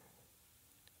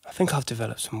 I think I've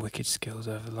developed some wicked skills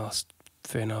over the last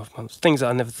 3.5 months. Things that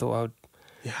I never thought I would.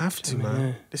 You have to,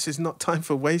 man. This is not time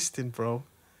for wasting, bro.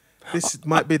 This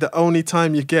might be the only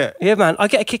time you get. Yeah, man. I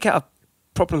get a kick out of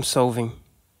problem solving.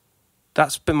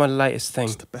 That's been my latest thing.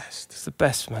 It's the best. It's the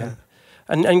best, man. Yeah.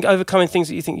 And overcoming things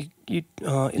that you think you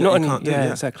not only, can't do,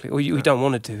 yeah, exactly, or you don't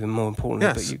want to do, and more importantly,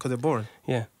 Yes, because they're boring.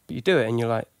 but you do it, and you're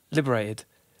like liberated.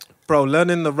 Bro,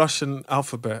 learning the Russian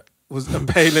alphabet was a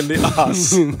pain in the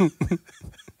ass.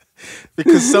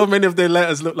 Because so many of their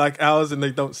letters look like ours and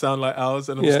they don't sound like ours.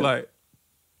 And I'm just like,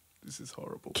 this is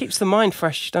horrible. Keeps the mind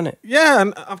fresh, doesn't it? Yeah,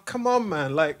 and come on,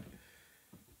 man. Like,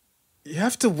 you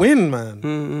have to win,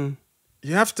 man.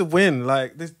 You have to win.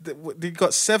 Like, they've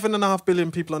got 7.5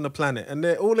 billion people on the planet and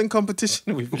they're all in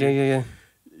competition with you. Yeah.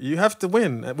 You have to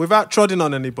win without treading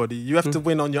on anybody. You have to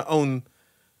win on your own,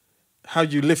 how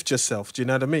you lift yourself. Do you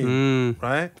know what I mean?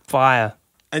 Right? Fire.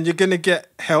 And you're going to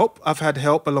get help. I've had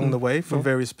help along the way from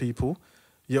various people.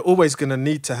 You're always going to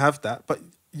need to have that. But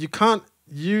you can't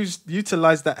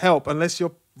utilize that help unless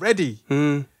you're ready.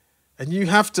 And you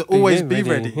have to always be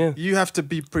ready. Yeah. You have to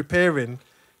be preparing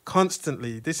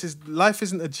constantly. Life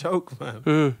isn't a joke,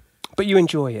 man. But you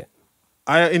enjoy it.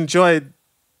 I enjoy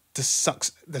the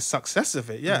success of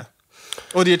it, yeah.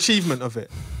 Or the achievement of it.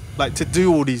 Like to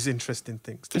do all these interesting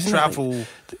things, to travel.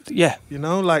 Yeah. You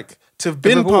know, like to have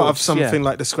been part of something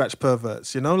like the Scratch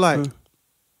Perverts, you know, like,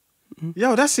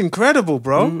 yo, that's incredible,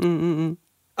 bro.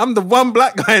 I'm the one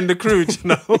black guy in the crew, you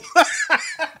know.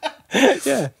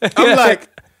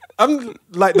 I'm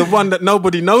like the one that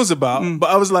nobody knows about, but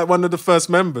I was like one of the first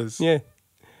members. Yeah.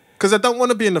 Because I don't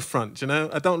want to be in the front, you know.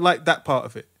 I don't like that part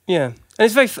of it. Yeah. And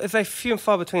it's very few and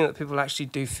far between that people actually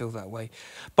do feel that way.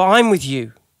 But I'm with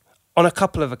you on a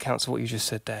couple of accounts of what you just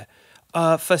said there.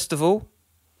 First of all,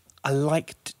 I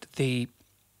liked the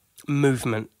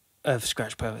movement of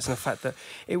Scratch Perverts and the fact that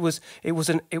it was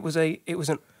an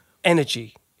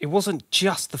energy. It wasn't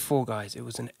just the four guys. It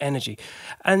was an energy.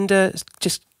 And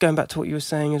just going back to what you were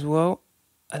saying as well,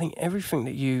 I think everything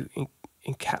that you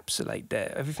encapsulate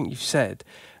there, everything you've said,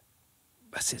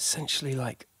 that's essentially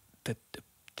like the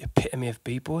epitome of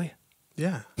B-boy.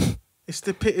 Yeah. It's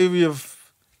the epitome of...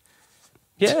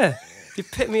 Yeah, the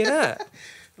epitome of that.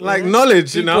 Like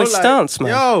knowledge, you know? B-boy stance,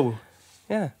 man. Yo.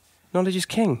 Yeah, knowledge is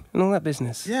king and all that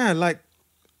business. Yeah, like,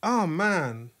 oh,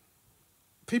 man.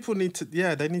 People need to,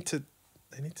 they need to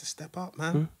step up,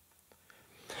 man.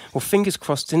 Well, fingers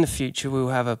crossed in the future we'll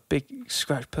have a big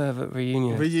Scratch Pervert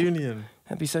reunion.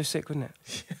 That'd be so sick, wouldn't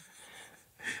it?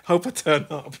 Hope I turn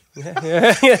up.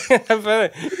 Yeah.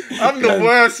 I'm the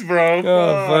worst, bro.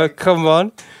 Oh, bro, come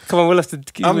on, we'll have to...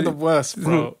 I'm the worst,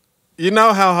 bro. You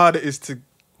know how hard it is to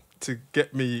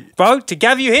get me... Bro, to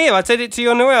have you here, I said it to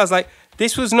you on the way. I was like,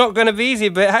 this was not going to be easy,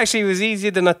 but it actually was easier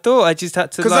than I thought. I just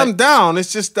had to... Because I'm down,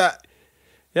 it's just that...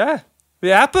 Yeah, it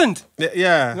happened.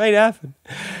 Yeah. It made it happen.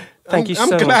 Thank you so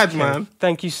much. I'm glad, man.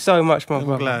 Thank you so much, my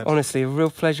brother. Glad. Honestly, a real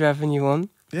pleasure having you on.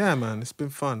 Yeah, man, it's been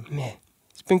fun. Yeah,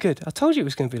 it's been good. I told you it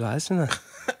was going to be like this, didn't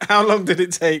I? How long did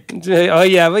it take? Oh,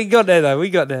 yeah, we got there, though.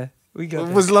 It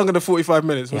was longer than 45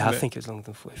 minutes, wasn't it? Yeah, I think it was longer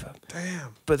than 45.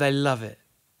 Damn. But they love it.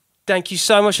 Thank you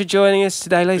so much for joining us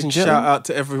today, ladies and gentlemen. Shout out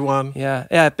to everyone.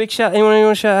 Yeah, big shout. Anyone you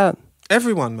want to shout out?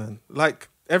 Everyone, man. Like,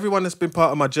 everyone that's been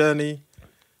part of my journey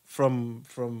from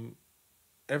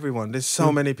everyone. There's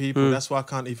so many people. That's why I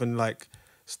can't even, like,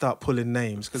 start pulling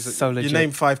names. Because you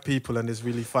name 5 people and there's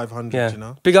really 500, you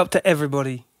know? Big up to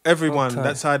everybody. Everyone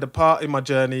that's had a part in my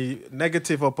journey,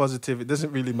 negative or positive, it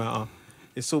doesn't really matter.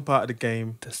 It's all part of the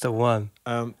game. That's the one.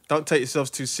 Don't take yourselves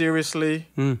too seriously.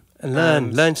 And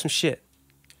learn some shit.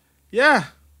 Yeah.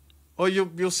 Or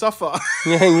you'll suffer.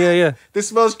 Yeah. This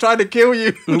smells trying to kill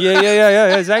you.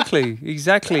 Yeah. Exactly.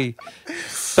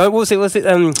 Don't. What was it?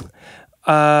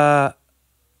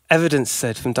 Evidence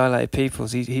said from Dilated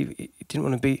Peoples. He didn't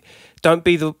want to be. Don't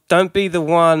be the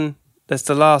one that's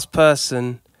the last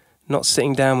person not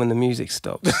sitting down when the music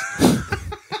stops.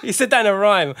 He said that in a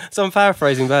rhyme, so I'm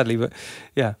paraphrasing badly, but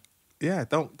yeah. Yeah.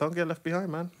 Don't get left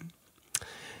behind, man.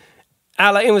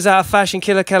 Out Like In was out of fashion.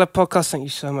 Killer Keller podcast. Thank you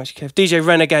so much, Kev. DJ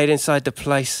Renegade inside the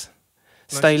place.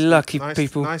 Stay lucky,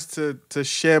 people. Nice to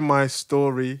share my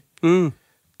story.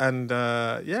 And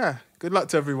good luck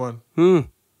to everyone.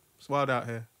 It's wild out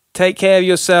here. Take care of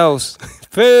yourselves.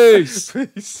 Peace.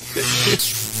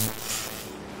 Peace.